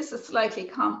course, there is a slightly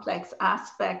complex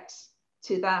aspect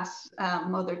to that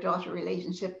mother-daughter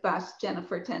relationship that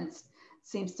Jennifer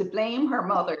seems to blame her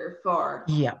mother for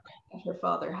what her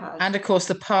father had. And of course,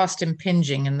 the past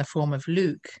impinging in the form of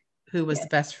Luke, who was the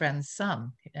best friend's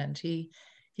son. And he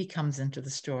comes into the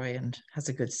story and has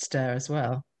a good stir as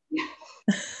well.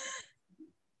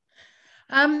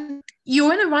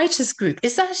 You're in a writers group.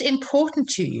 Is that important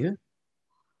to you?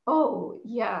 Oh,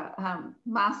 yeah,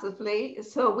 massively.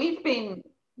 So we've been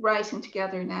writing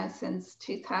together now since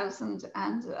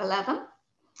 2011.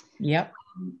 Yep.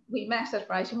 We met at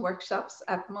writing workshops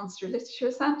at the Munster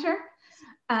Literature Centre,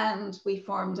 and we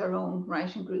formed our own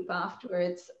writing group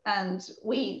afterwards. And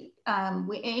we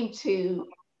aim to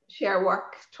share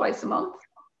work twice a month.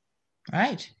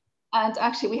 Right. And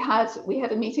actually, we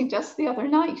had a meeting just the other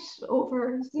night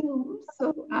over Zoom.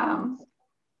 So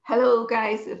hello,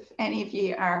 guys, if any of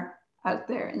you are out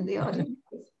there in the audience,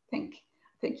 I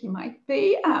think you might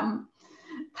be.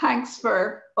 Thanks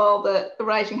for all the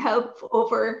writing help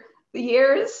over the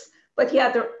years. But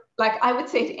yeah, like I would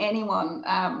say to anyone,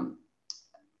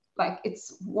 like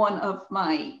it's one of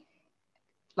my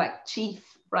like chief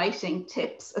writing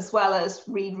tips, as well as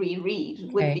read, would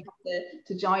be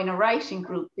to join a writing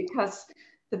group, because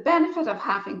the benefit of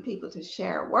having people to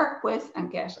share work with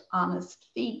and get honest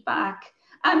feedback,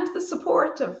 and the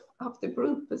support of the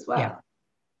group as well. Yeah.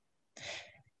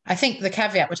 I think the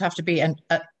caveat would have to be a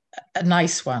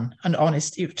nice one, an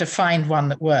honest, to find one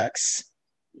that works.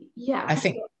 Yeah. I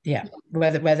think,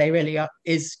 where they really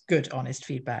is good, honest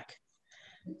feedback.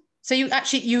 So you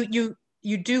actually,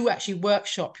 you do actually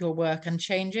workshop your work and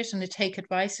change it and take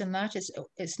advice in that?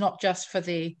 It's not just for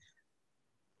the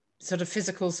sort of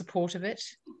physical support of it?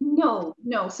 No.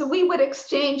 So we would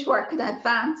exchange work in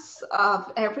advance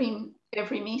of every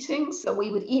meeting. So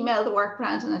we would email the work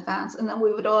round in advance, and then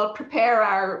we would all prepare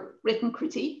our written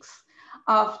critiques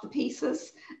of the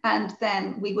pieces, and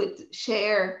then we would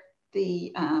share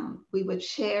the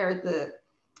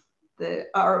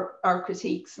our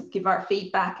critiques, give our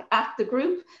feedback at the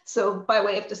group, so by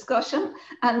way of discussion,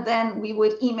 and then we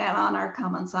would email on our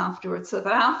comments afterwards, so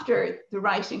that after the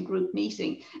writing group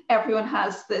meeting, everyone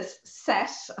has this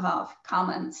set of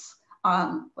comments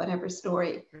on whatever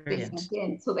story they sent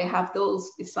in, so they have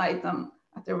those beside them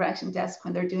at their writing desk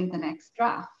when they're doing the next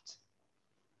draft.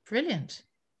 Brilliant.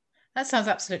 That sounds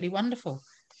absolutely wonderful.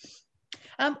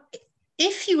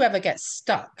 If you ever get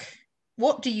stuck,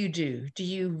 what do? Do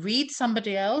you read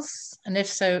somebody else? And if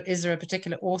so, is there a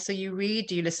particular author you read?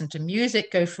 Do you listen to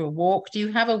music, go for a walk? Do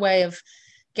you have a way of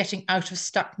getting out of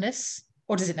stuckness,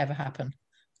 or does it never happen?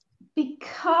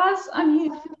 Because I'm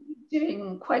usually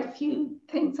doing quite a few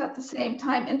things at the same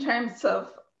time, in terms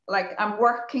of, like, I'm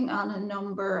working on a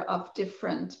number of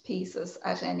different pieces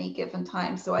at any given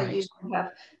time. So I usually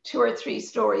have 2 or 3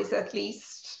 stories at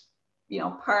least, you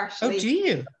know, partially. Oh, do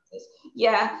you?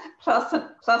 Yeah,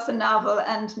 plus a novel,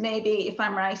 and maybe if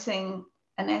I'm writing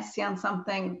an essay on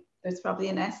something, there's probably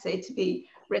an essay to be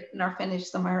written or finished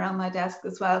somewhere around my desk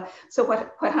as well. So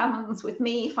what happens with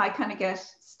me, if I kind of get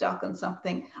stuck on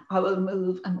something, I will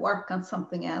move and work on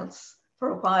something else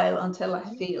for a while until I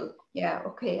feel, yeah,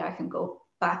 okay, I can go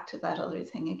back to that other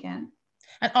thing again.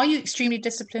 And are you extremely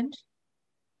disciplined?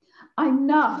 I'm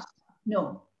not,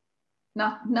 no.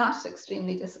 Not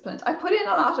extremely disciplined. I put in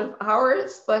a lot of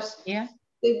hours, but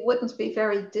they wouldn't be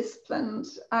very disciplined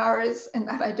hours, in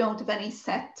that I don't have any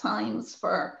set times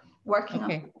for working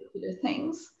on particular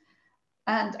things.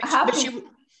 And but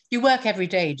you work every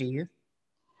day, do you?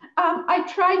 I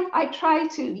try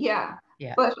to, yeah.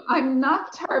 But I'm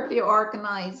not terribly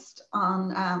organized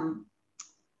on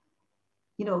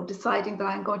you know, deciding that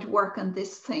I'm going to work on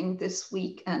this thing this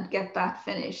week and get that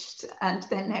finished, and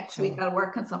then next week I'll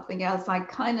work on something else. I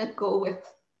kind of go with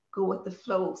the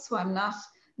flow, so I'm not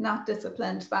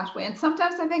disciplined that way. And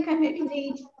sometimes I think I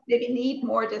maybe need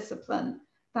more discipline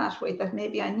that way, that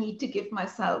maybe I need to give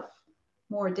myself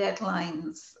more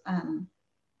deadlines,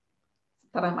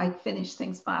 that I might finish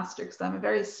things faster, because I'm a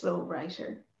very slow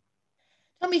writer.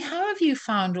 Tell me, how have you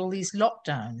found all these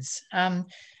lockdowns?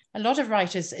 A lot of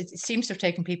writers, it seems to have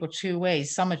taken people 2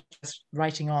 ways. Some are just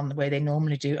writing on the way they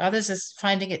normally do. Others are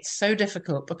finding it so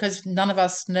difficult because none of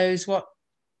us knows what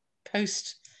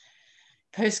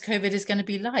post-COVID is going to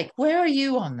be like. Where are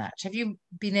you on that? Have you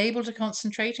been able to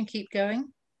concentrate and keep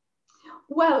going?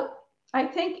 Well, I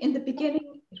think in the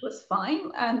beginning it was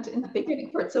fine. And in the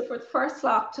beginning, for the first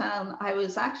lockdown, I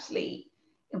was actually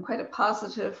in quite a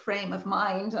positive frame of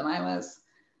mind, and I was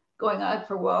going out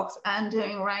for walks and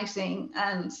doing writing,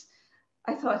 and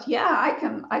I thought, yeah, I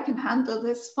can handle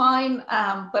this fine.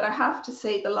 But I have to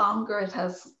say, the longer it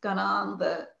has gone on,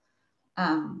 the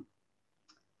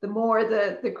more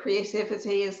the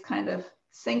creativity is kind of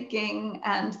sinking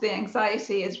and the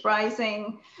anxiety is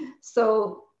rising.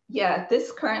 So yeah,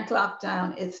 this current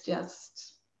lockdown is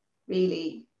just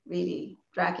really, really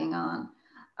dragging on.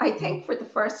 I think for the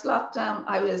first lockdown,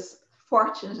 I was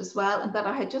fortunate as well, in that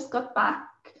I had just got back.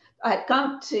 I had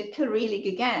gone to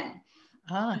Kilreelig again.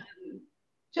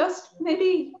 Just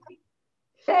maybe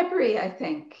February, I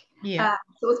think. Yeah.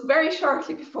 So it was very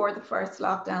shortly before the first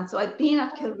lockdown. So I'd been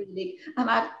at Kilreelig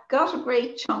and I'd got a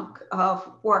great chunk of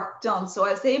work done. So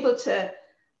I was able to,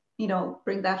 you know,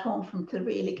 bring that home from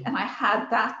Kilreelig, and I had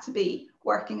that to be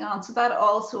working on. So that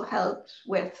also helped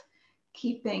with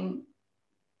keeping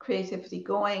creativity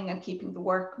going and keeping the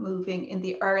work moving in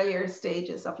the earlier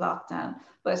stages of lockdown.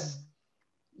 But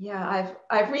yeah,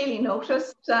 I've really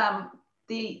noticed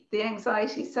the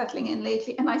anxiety settling in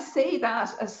lately. And I say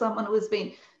that as someone who has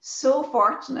been so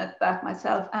fortunate that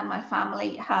myself and my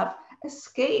family have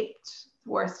escaped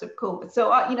the worst of COVID.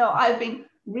 So, you know, I've been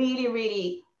really,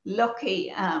 really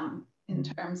lucky in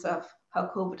terms of how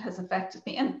COVID has affected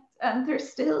me. And there's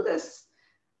still this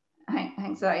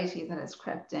anxiety that has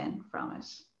crept in from it.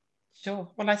 Sure.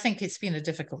 Well, I think it's been a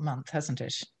difficult month, hasn't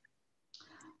it?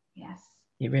 Yes.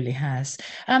 It really has.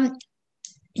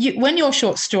 When your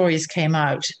short stories came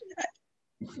out,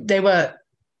 they were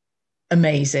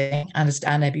amazing. And as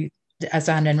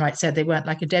Anne Enright said, they weren't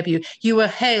like a debut. You were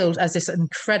hailed as this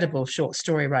incredible short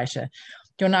story writer.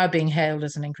 You're now being hailed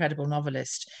as an incredible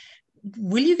novelist.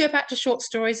 Will you go back to short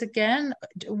stories again?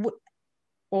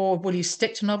 Or will you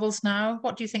stick to novels now?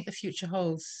 What do you think the future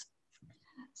holds?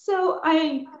 So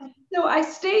I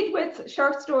stayed with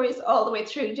short stories all the way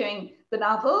through doing the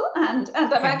novel, and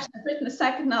I've actually written a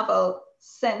second novel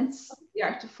since The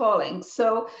Art of Falling.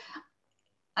 So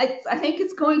I think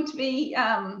it's going to be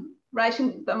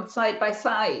writing them side by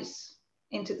side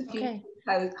into the future,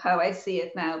 how I see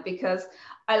it now, because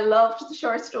I loved the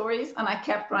short stories and I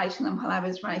kept writing them while I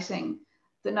was writing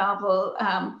the novel.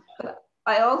 But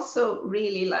I also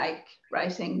really like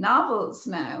writing novels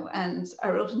now, and I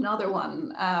wrote another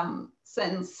one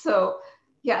since. So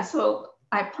yeah, so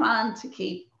I plan to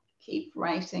keep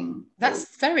writing.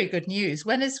 That's very good news.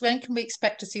 When can we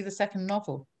expect to see the second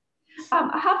novel?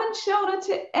 I haven't shown it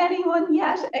to anyone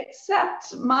yet,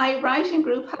 except my writing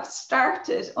group have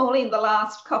started only in the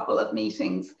last couple of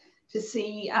meetings to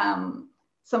see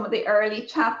some of the early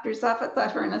chapters of it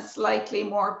that are in a slightly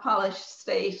more polished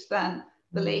state than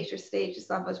the later stages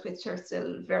of it, which are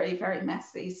still very, very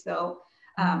messy. So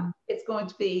it's going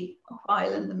to be a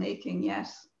while in the making yet.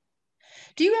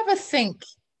 Do you ever think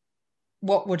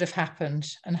what would have happened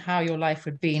and how your life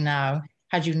would be now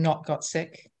had you not got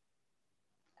sick?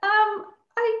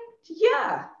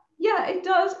 Yeah, it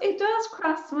does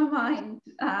cross my mind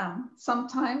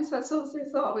sometimes. I suppose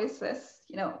there's always this,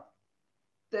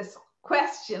 this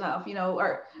question of,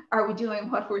 are we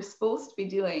doing what we're supposed to be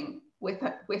doing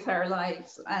with our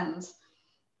lives? And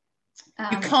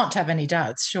you can't have any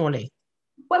doubts, surely.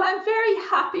 Well, I'm very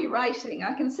happy writing.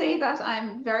 I can say that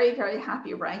I'm very, very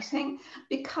happy writing,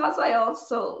 because I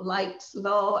also liked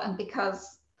law, and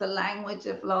because the language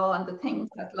of law and the things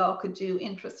that law could do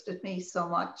interested me so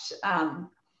much.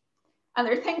 And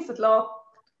there are things that law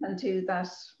can do that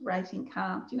writing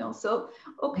can't, So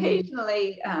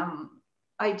occasionally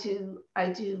I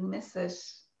do miss it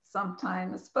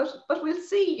sometimes, but we'll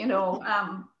see,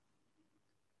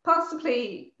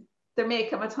 possibly there may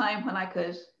come a time when I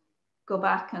could go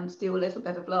back and do a little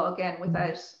bit of law again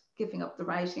without giving up the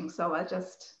writing. So I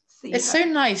just see. It's so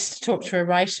nice to talk to a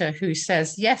writer who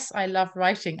says, yes, I love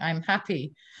writing, I'm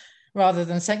happy, rather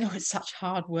than saying, oh, it's such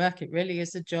hard work, it really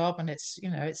is a job, and it's,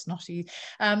 it's not easy.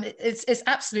 It's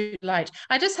absolute light.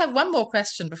 I just have one more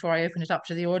question before I open it up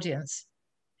to the audience.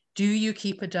 Do you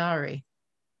keep a diary?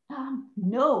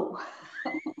 No.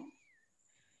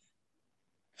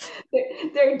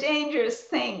 They're dangerous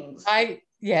things.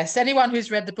 Yes, anyone who's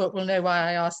read the book will know why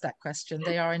I asked that question.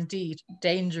 They are indeed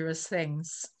dangerous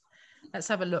things. Let's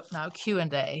have a look now.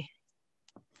 Q&A.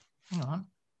 Hang on.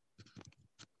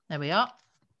 There we are.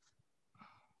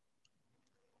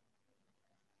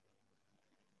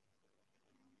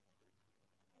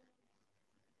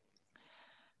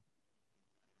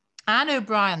 Anne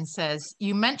O'Brien says,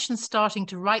 you mentioned starting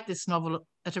to write this novel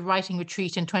at a writing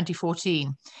retreat in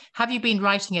 2014. Have you been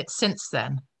writing it since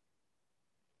then?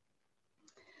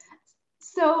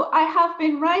 So I have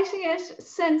been writing it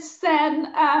since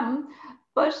then,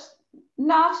 but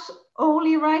not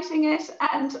only writing it.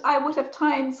 And I would have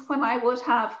times when I would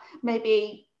have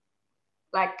maybe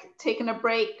like taken a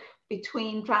break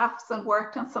between drafts and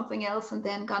worked on something else and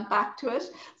then gone back to it.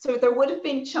 So there would have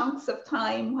been chunks of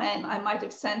time when I might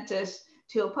have sent it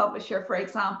to a publisher, for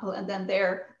example, and then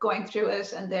they're going through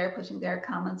it and they're putting their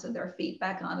comments and their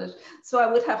feedback on it. So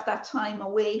I would have that time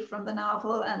away from the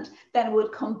novel, and then it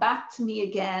would come back to me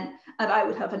again, and I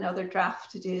would have another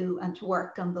draft to do and to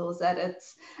work on those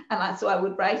edits. And so I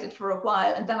would write it for a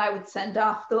while, and then I would send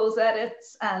off those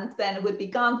edits, and then it would be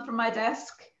gone from my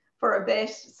desk for a bit.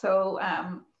 So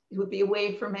it would be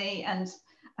away from me and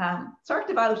sort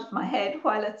of out of my head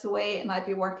while it's away, and I'd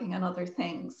be working on other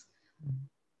things.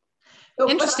 So,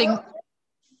 interesting.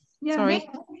 Yeah, sorry.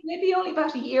 Maybe only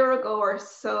about a year ago or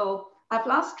so. I've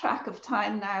lost track of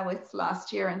time now with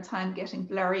last year and time getting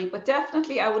blurry, but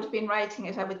definitely I would have been writing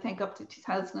it, I would think, up to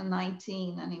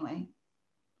 2019 anyway.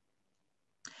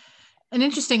 An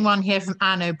interesting one here from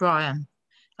Anne O'Brien.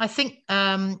 I think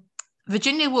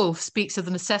Virginia Woolf speaks of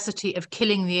the necessity of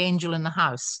killing the angel in the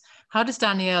house. How does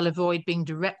Danielle avoid being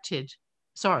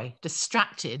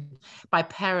distracted by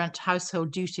parent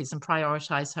household duties and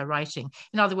prioritize her writing?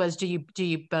 In other words, do you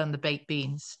burn the baked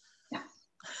beans? Yeah.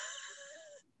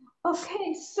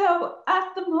 Okay, so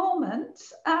at the moment,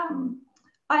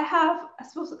 I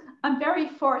suppose I'm very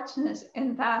fortunate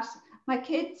in that my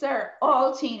kids are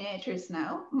all teenagers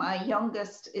now. My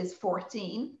youngest is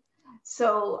 14.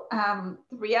 So the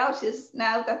reality is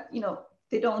now that,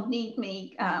 they don't need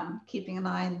me keeping an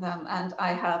eye on them, and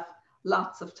I have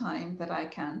lots of time that I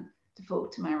can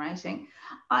devote to my writing.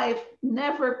 I've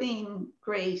never been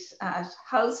great at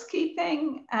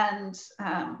housekeeping, and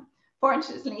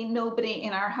fortunately nobody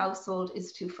in our household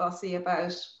is too fussy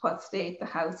about what state the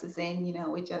house is in.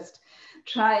 We just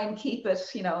try and keep it,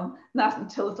 not in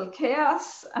total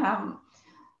chaos.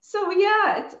 So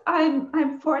yeah,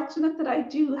 I'm fortunate that I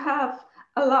do have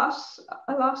a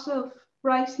lot of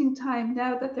writing time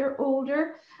now that they're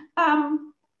older.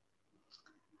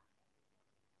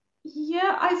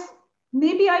 Yeah,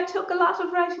 maybe I took a lot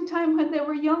of writing time when they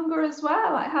were younger as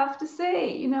well, I have to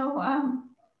say.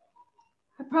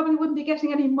 I probably wouldn't be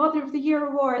getting any Mother of the Year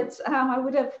awards. I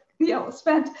would have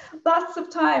spent lots of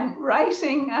time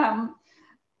writing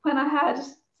when I had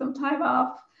some time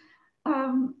off.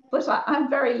 But I'm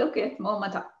very lucky at the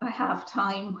moment. I have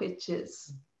time, which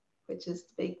is the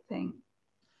big thing.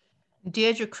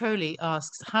 Deirdre Crowley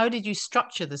asks, how did you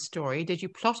structure the story? Did you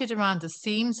plot it around the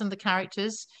themes and the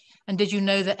characters? And did you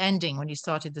know the ending when you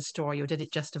started the story, or did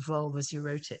it just evolve as you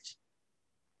wrote it?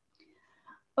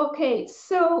 Okay,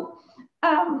 so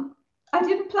I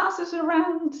didn't plot it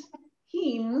around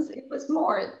themes. It was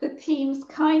more the themes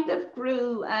kind of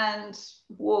grew and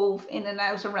wove in and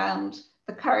out around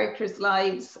the characters'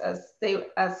 lives as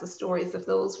the stories of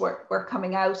those were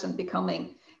coming out and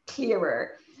becoming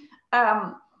clearer.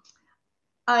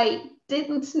 I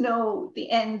didn't know the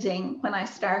ending when I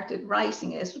started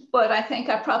writing it, but I think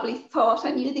I probably thought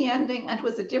I knew the ending and it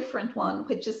was a different one,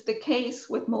 which is the case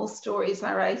with most stories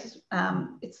I write.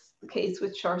 It's the case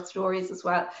with short stories as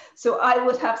well. So I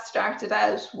would have started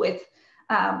out with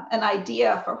an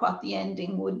idea for what the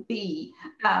ending would be.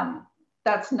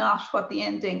 That's not what the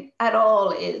ending at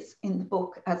all is in the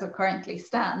book as it currently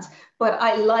stands, but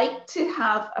I like to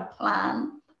have a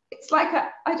plan. It's like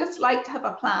I just like to have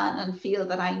a plan and feel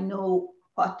that I know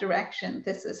what direction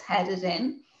this is headed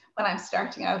in when I'm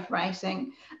starting out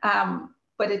writing.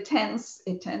 But it tends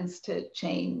to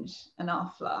change an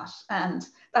awful lot. And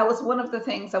that was one of the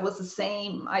things that was the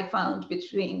same I found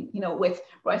between, with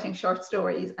writing short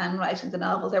stories and writing the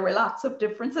novel. There were lots of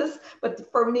differences, but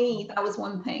for me, that was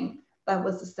one thing that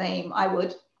was the same. I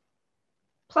would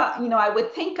plot, I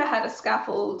would think I had a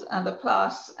scaffold and a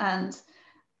plot, and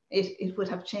it would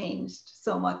have changed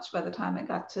so much by the time I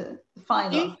got to the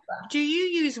final. Do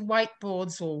you use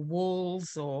whiteboards or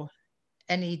walls or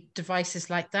any devices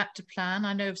like that to plan?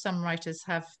 I know some writers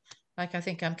have, like I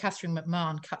think Catherine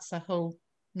McMahon cuts her whole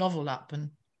novel up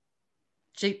and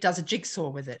does a jigsaw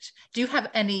with it. Do you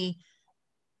have any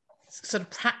sort of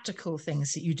practical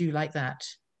things that you do like that?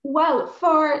 Well,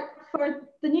 for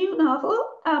the new novel,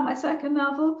 my second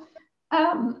novel,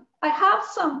 I have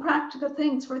some practical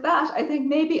things for that. I think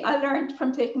maybe I learned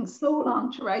from taking so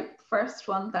long to write the first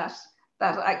one that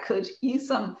I could use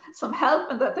some help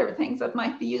and that there were things that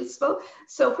might be useful.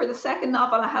 So for the second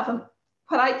novel, I have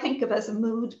what I think of as a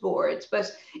mood board.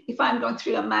 But if I'm going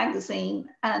through a magazine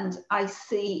and I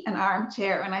see an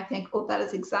armchair and I think, oh, that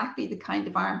is exactly the kind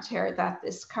of armchair that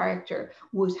this character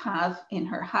would have in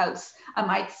her house, I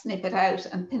might snip it out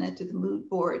and pin it to the mood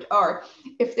board. Or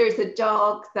if there's a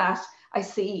dog that I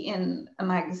see in a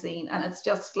magazine and it's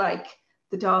just like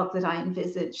the dog that I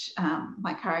envisage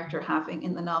my character having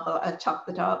in the novel, I'll chop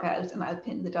the dog out and I'll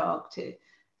pin the dog to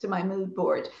my mood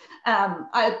board.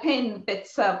 I'll pin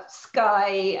bits of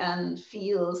sky and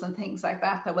fields and things like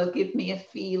that that will give me a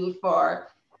feel for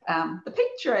the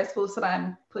picture, I suppose, that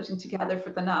I'm putting together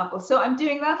for the novel. So I'm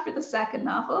doing that for the second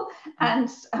novel, and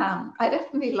I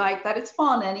definitely like that. It's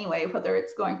fun anyway, whether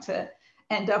it's going to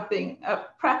end up being a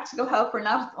practical help or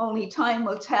not, only time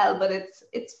will tell, but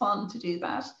it's fun to do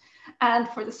that. And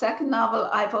for the second novel,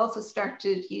 I've also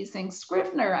started using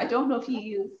Scrivener. I don't know if you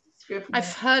use Scrivener.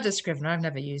 I've heard of Scrivener. I've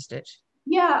never used it.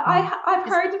 Yeah, I've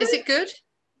heard of it. Is it good?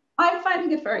 I'm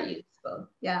finding it very useful.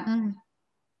 Yeah.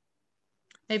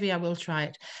 Maybe I will try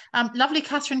it. Lovely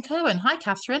Catherine Cohen. Hi,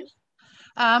 Catherine.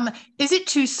 Is it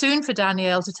too soon for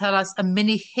Danielle to tell us a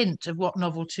mini hint of what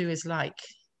novel 2 is like?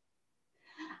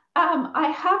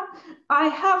 I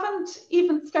haven't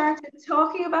even started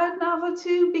talking about novel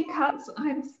 2 because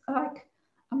I'm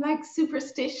like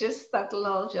superstitious that it'll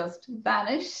all just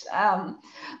vanish.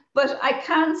 But I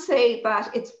can say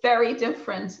that it's very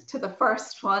different to the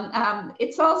first one.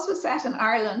 It's also set in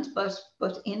Ireland,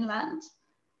 but inland.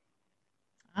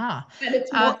 And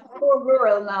it's more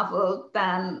rural novel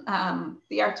than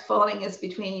The Art of Falling is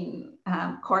between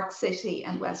Cork City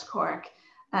and West Cork.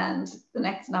 And the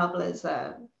next novel is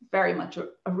very much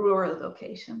a rural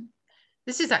location.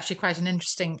 This is actually quite an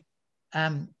interesting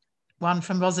one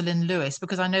from Rosalind Lewis,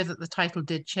 because I know that the title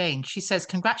did change. She says,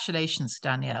 congratulations,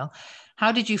 Danielle.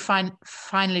 How did you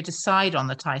finally decide on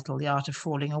the title, The Art of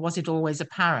Falling, or was it always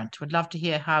apparent? Would love to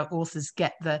hear how authors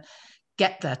get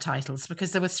their titles,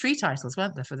 because there were 3 titles,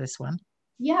 weren't there, for this one?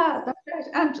 Yeah, that's right.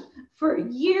 And for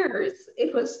years,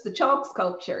 it was the chalk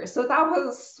sculpture. So that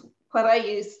was what I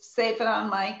used to save it on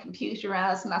my computer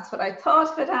as, and that's what I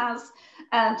thought of it as.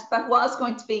 And that was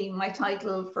going to be my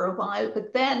title for a while.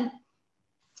 But then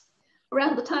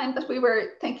around the time that we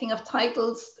were thinking of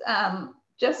titles,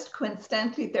 just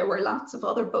coincidentally, there were lots of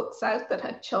other books out that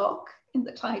had chalk in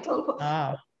the title.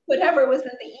 Whatever was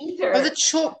in the ether. Oh, the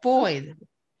Chalk Boy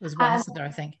was one, isn't there, I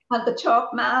think? And the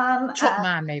Chalk Man. Chalk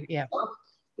Man, maybe, yeah.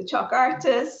 The chalk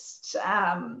artist.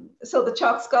 So the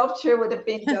chalk sculpture would have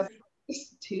been just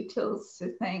just too close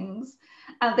to things.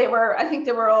 And they were, I think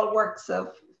they were all works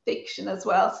of fiction as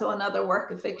well. So another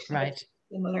work of fiction, Right.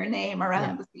 similar name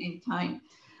around the same time.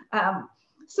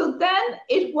 So then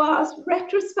it was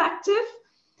retrospective,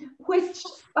 which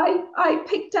I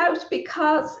picked out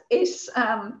because it,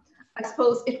 I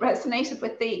suppose it resonated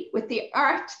with the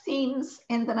art themes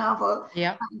in the novel,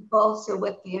 yeah, and also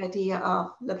with the idea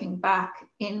of looking back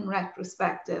in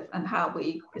retrospective and how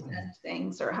we present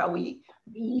things or how we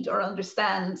read or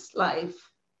understand life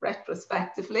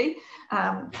retrospectively,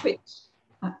 which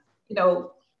you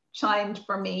know, chimed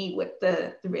for me with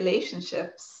the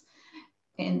relationships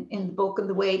in the book and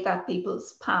the way that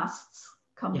people's pasts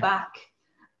come back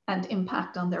and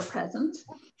impact on their present.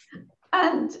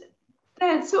 And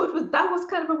then, so it was, that was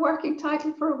kind of a working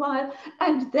title for a while.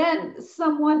 And then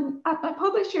someone at my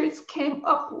publishers came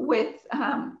up with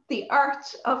The Art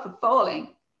of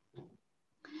Falling.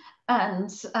 And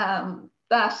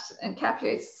that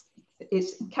encapsulates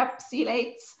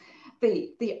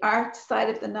the art side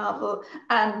of the novel.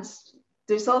 And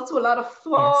there's also a lot of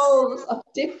falls of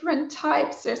different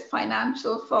types. There's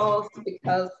financial falls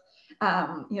because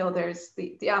you know, there's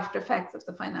the after effects of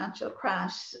the financial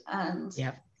crash, and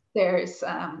there's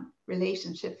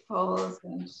relationship falls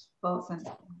and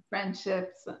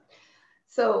friendships.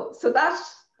 So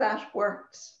that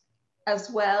worked as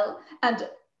well. And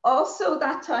also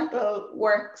that title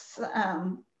works,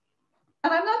 and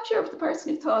I'm not sure if the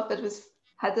person who thought that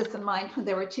had this in mind when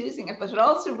they were choosing it, but it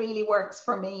also really works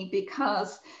for me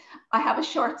because I have a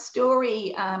short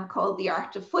story called The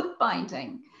Art of Foot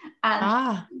Binding.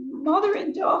 And mother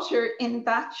and daughter in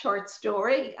that short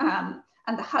story, and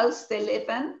the house they live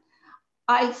in,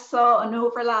 I saw an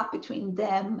overlap between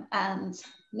them and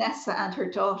Nessa and her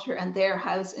daughter and their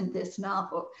house in this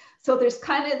novel. So there's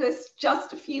kind of this,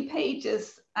 just a few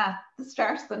pages at the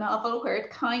start of the novel where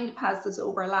it kind of has this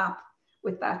overlap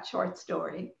with that short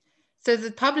story. So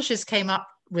the publishers came up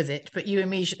with it, but you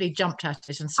immediately jumped at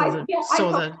it and saw the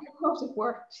thought it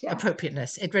worked,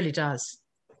 appropriateness. It really does.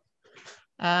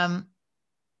 How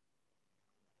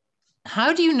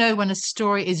do you know when a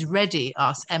story is ready?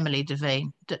 Asked Emily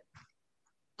Devane.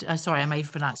 Sorry, I may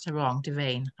have pronounced her wrong.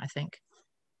 Devane, I think.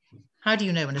 How do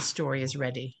you know when a story is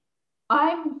ready?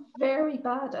 I'm very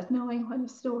bad at knowing when a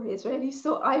story is ready.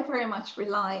 So I very much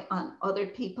rely on other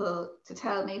people to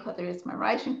tell me, whether it's my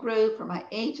writing group or my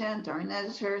agent or an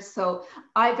editor. So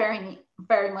I very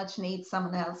much need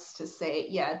someone else to say,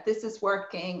 yeah, this is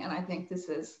working and I think this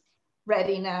is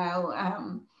ready now.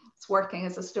 It's working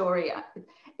as a story.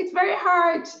 It's very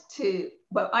hard to,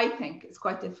 well, I think it's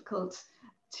quite difficult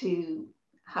to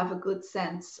have a good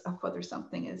sense of whether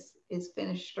something is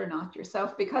finished or not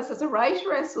yourself, because as a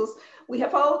writer, I suppose we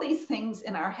have all these things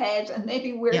in our head and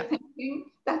maybe we're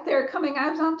thinking that they're coming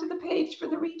out onto the page for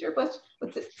the reader, but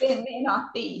they may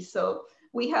not be. So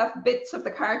we have bits of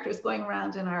the characters going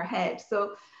around in our head.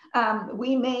 So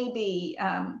we may be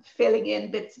filling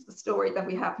in bits of the story that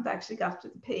we haven't actually got to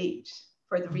the page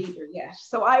for the reader yet.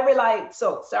 So I rely,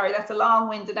 so sorry, that's a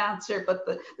long-winded answer, but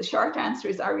the short answer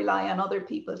is I rely on other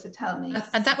people to tell me.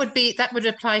 And that would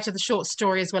apply to the short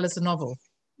story as well as the novel?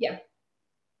 Yeah.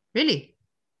 Really?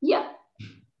 Yeah.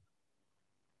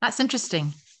 That's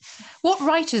interesting. What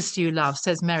writers do you love,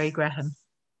 says Mary Graham?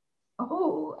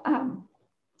 Oh,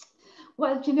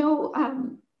 well, you know, I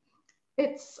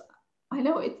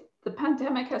know the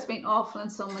pandemic has been awful in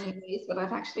so many ways, but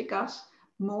I've actually got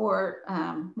more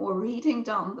reading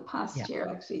done the past year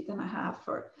actually than I have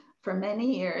for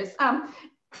many years. So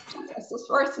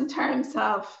first, in terms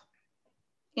of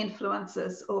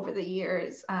influences over the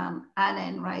years, Anne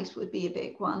Enright would be a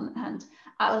big one, and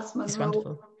Alice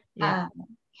Munro,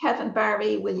 Kevin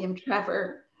Barry, William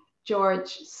Trevor,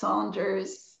 George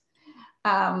Saunders.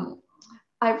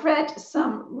 I've read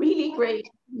some really great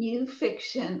new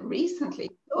fiction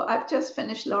recently. So I've just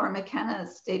finished Laura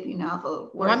McKenna's debut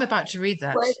novel. Well, I'm about to read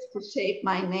that. Words to Shape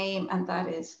My Name, and that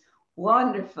is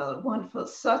wonderful, wonderful,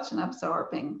 such an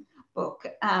absorbing book.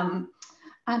 And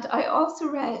I also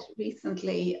read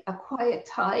recently A Quiet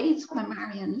Tide by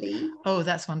Marion Lee. Oh,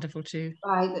 that's wonderful too.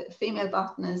 By the female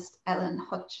botanist Ellen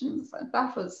Hutchins. And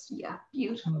that was,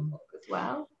 beautiful book as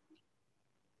well.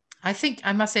 I think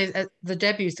I must say the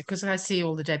debuts, because I see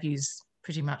all the debuts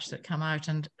pretty much that come out,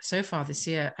 and so far this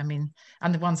year, I mean,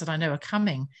 and the ones that I know are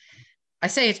coming, I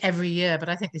say it every year, but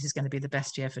I think this is going to be the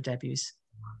best year for debuts.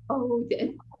 Oh,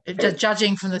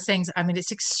 judging from the things, I mean,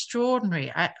 it's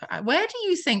extraordinary. Where do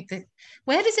you think that,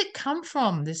 where does it come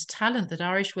from, this talent that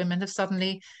Irish women have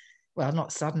suddenly, well,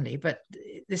 not suddenly, but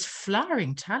this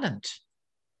flowering talent?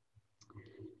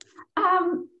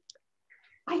 I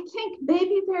think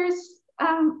maybe there's,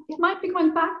 it might be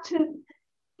going back to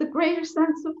the greater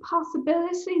sense of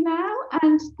possibility now,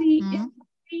 and the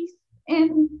increase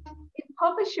in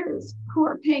publishers who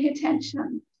are paying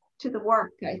attention to the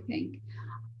work, I think,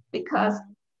 because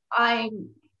I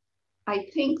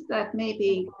think that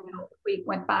maybe, you know, if we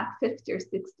went back 50 or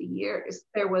 60 years,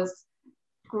 there was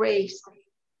great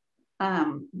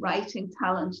writing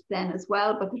talent then as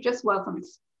well, but there just wasn't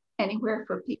anywhere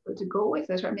for people to go with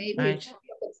it, or maybe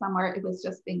somewhere it was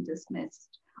just being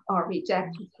dismissed or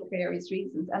rejected for various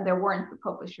reasons, and there weren't the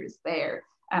publishers there.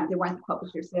 There weren't the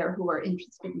publishers there who were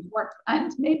interested in work,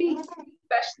 and maybe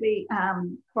especially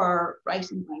for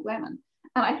writing by women.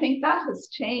 And I think that has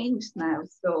changed now.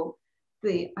 So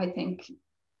I think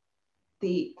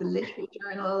the literary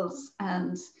journals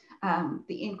and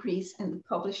the increase in the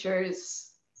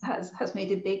publishers has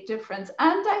made a big difference.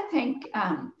 And I think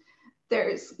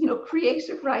there's, you know,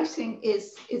 creative writing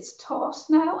is taught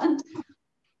now, and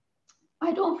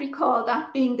I don't recall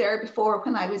that being there before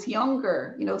when I was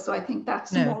younger, you know, so I think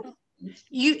that's more.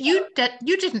 You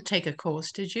didn't take a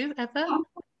course, did you, ever?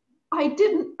 I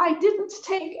didn't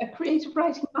take a creative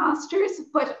writing master's,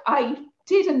 but I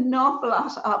did an awful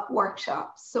lot of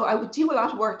workshops. So I would do a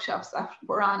lot of workshops that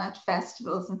were on at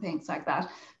festivals and things like that,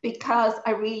 because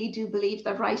I really do believe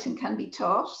that writing can be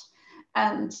taught,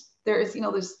 and there's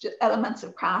just elements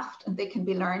of craft, and they can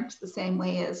be learned the same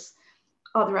way as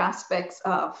other aspects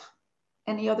of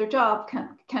any other job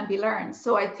can be learned.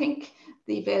 So I think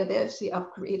the availability of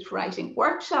creative writing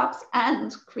workshops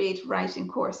and creative writing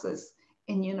courses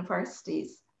in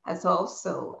universities has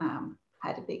also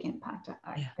had a big impact,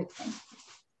 I think.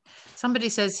 Somebody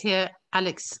says here,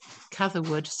 Alex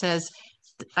Catherwood says,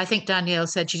 I think Danielle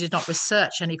said she did not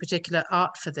research any particular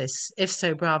art for this. If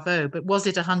so, bravo. But was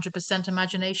it 100%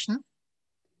 imagination?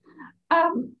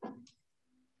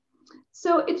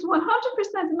 So it's 100%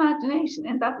 imagination,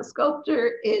 in that the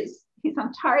sculptor he's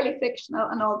entirely fictional,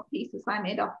 and all the pieces I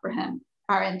made up for him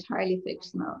are entirely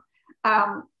fictional.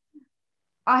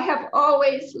 I have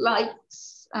always liked,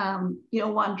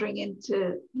 wandering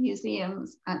into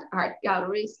museums and art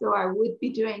galleries, so I would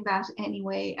be doing that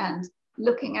anyway and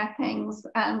looking at things.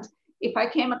 And if I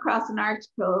came across an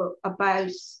article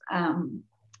about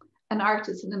an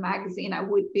artist in a magazine, I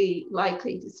would be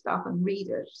likely to stop and read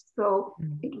it. So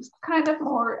it was kind of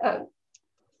more,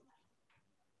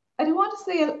 I don't want to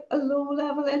say a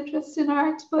low-level interest in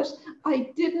art, but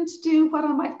I didn't do what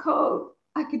I might call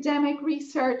academic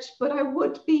research, but I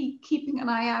would be keeping an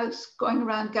eye out, going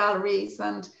around galleries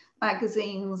and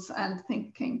magazines and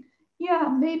thinking, yeah,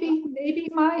 maybe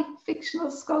my fictional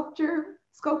sculptor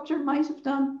might have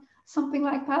done something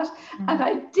like that. And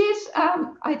I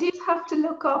did have to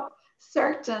look up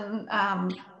certain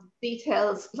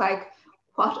details, like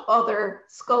what other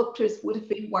sculptors would have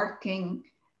been working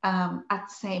at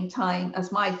the same time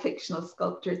as my fictional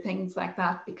sculptor, things like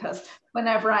that, because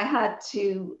whenever I had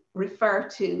to refer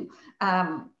to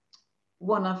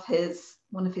one of his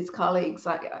colleagues,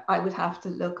 I would have to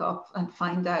look up and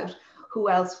find out who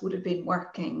else would have been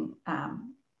working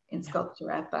in sculpture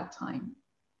at that time.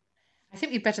 I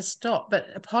think we'd better stop, but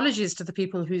apologies to the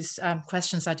people whose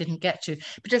questions I didn't get to.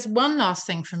 But just one last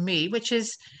thing from me, which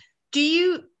is, do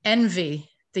you envy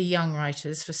the young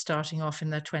writers for starting off in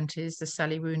their 20s, the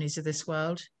Sally Rooneys of this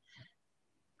world?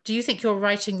 Do you think your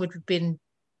writing would have been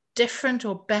different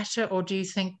or better, or do you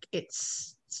think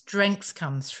its strength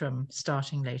comes from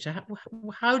starting later?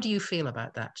 How do you feel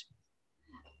about that?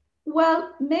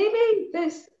 Well, maybe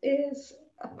this is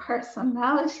a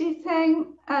personality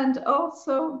thing, and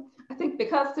also I think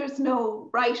because there's no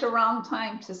right or wrong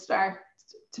time to start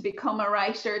to become a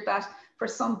writer, that for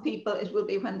some people it will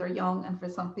be when they're young, and for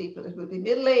some people it will be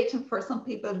middle-aged, and for some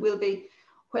people it will be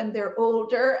when they're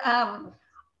older.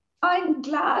 I'm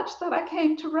glad that I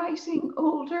came to writing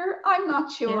older. I'm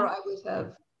not sure I would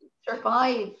have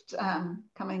survived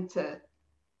coming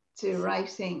to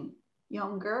writing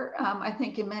younger. I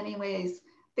think in many ways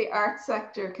the art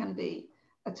sector can be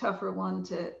a tougher one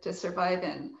to survive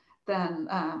in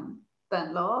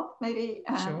than law, maybe,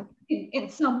 in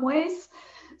some ways.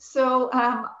 So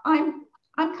I'm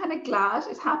kind of glad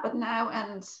it happened now,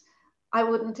 and I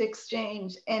wouldn't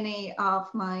exchange any of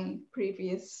my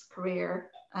previous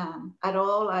career at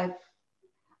all.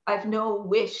 I've no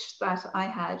wish that I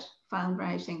had found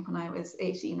writing when I was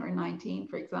 18 or 19,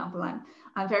 for example.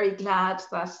 I'm very glad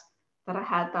that I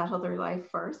had that other life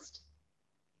first.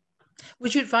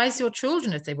 Would you advise your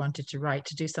children, if they wanted to write,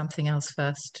 to do something else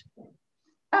first?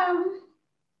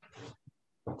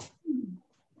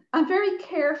 I'm very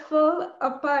careful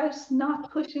about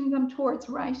not pushing them towards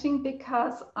writing,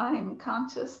 because I'm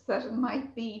conscious that it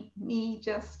might be me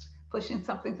just pushing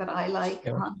something that I like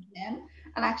on them.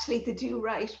 and actually they do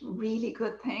write really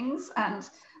good things. And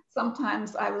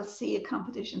sometimes I will see a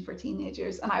competition for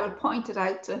teenagers and I will point it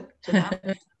out to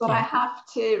them, but I have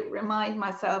to remind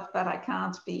myself that I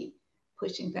can't be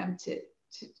pushing them to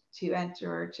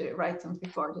enter or to write something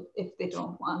for it if they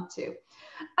don't want to.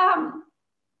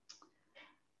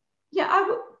 Yeah,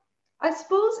 I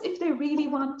suppose if they really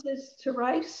wanted to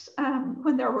write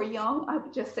when they were young, I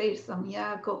would just say to them,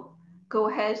 yeah, go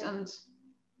ahead and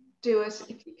do it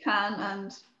if you can,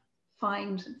 and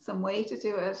find some way to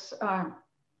do it.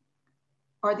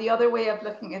 Or the other way of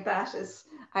looking at that is,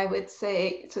 I would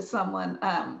say to someone,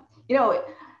 you know,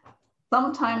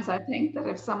 sometimes I think that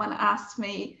if someone asks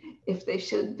me if they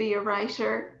should be a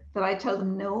writer, that I tell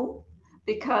them no,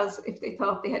 because if they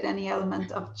thought they had any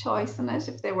element of choice in it,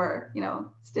 if they were, you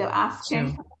know, still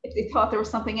asking, if they thought there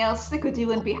was something else they could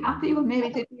do and be happy, well, maybe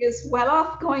they'd be as well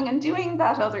off going and doing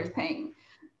that other thing.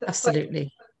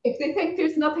 Absolutely. But if they think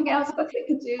there's nothing else that they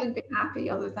could do and be happy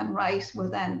other than write, well,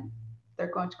 then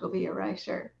they're going to go be a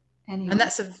writer anyway. And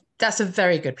that's a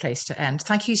very good place to end.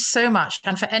 Thank you so much.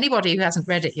 And for anybody who hasn't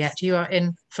read it yet, you are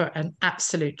in for an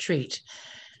absolute treat.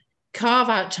 Carve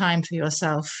out time for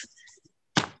yourself.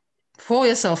 Pour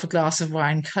yourself a glass of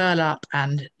wine, curl up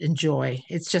and enjoy.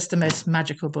 It's just the most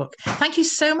magical book. Thank you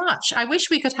so much. I wish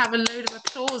we could have a load of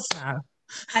applause now.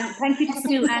 And thank you to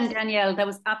Sue and Danielle. That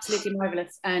was absolutely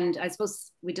marvellous. And I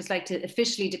suppose we'd just like to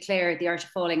officially declare The Art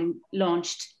of Falling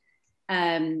launched.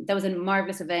 That was a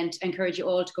marvellous event. I encourage you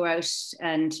all to go out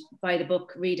and buy the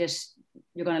book, read it.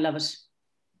 You're going to love it.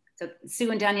 So Sue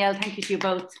and Danielle, thank you to you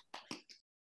both.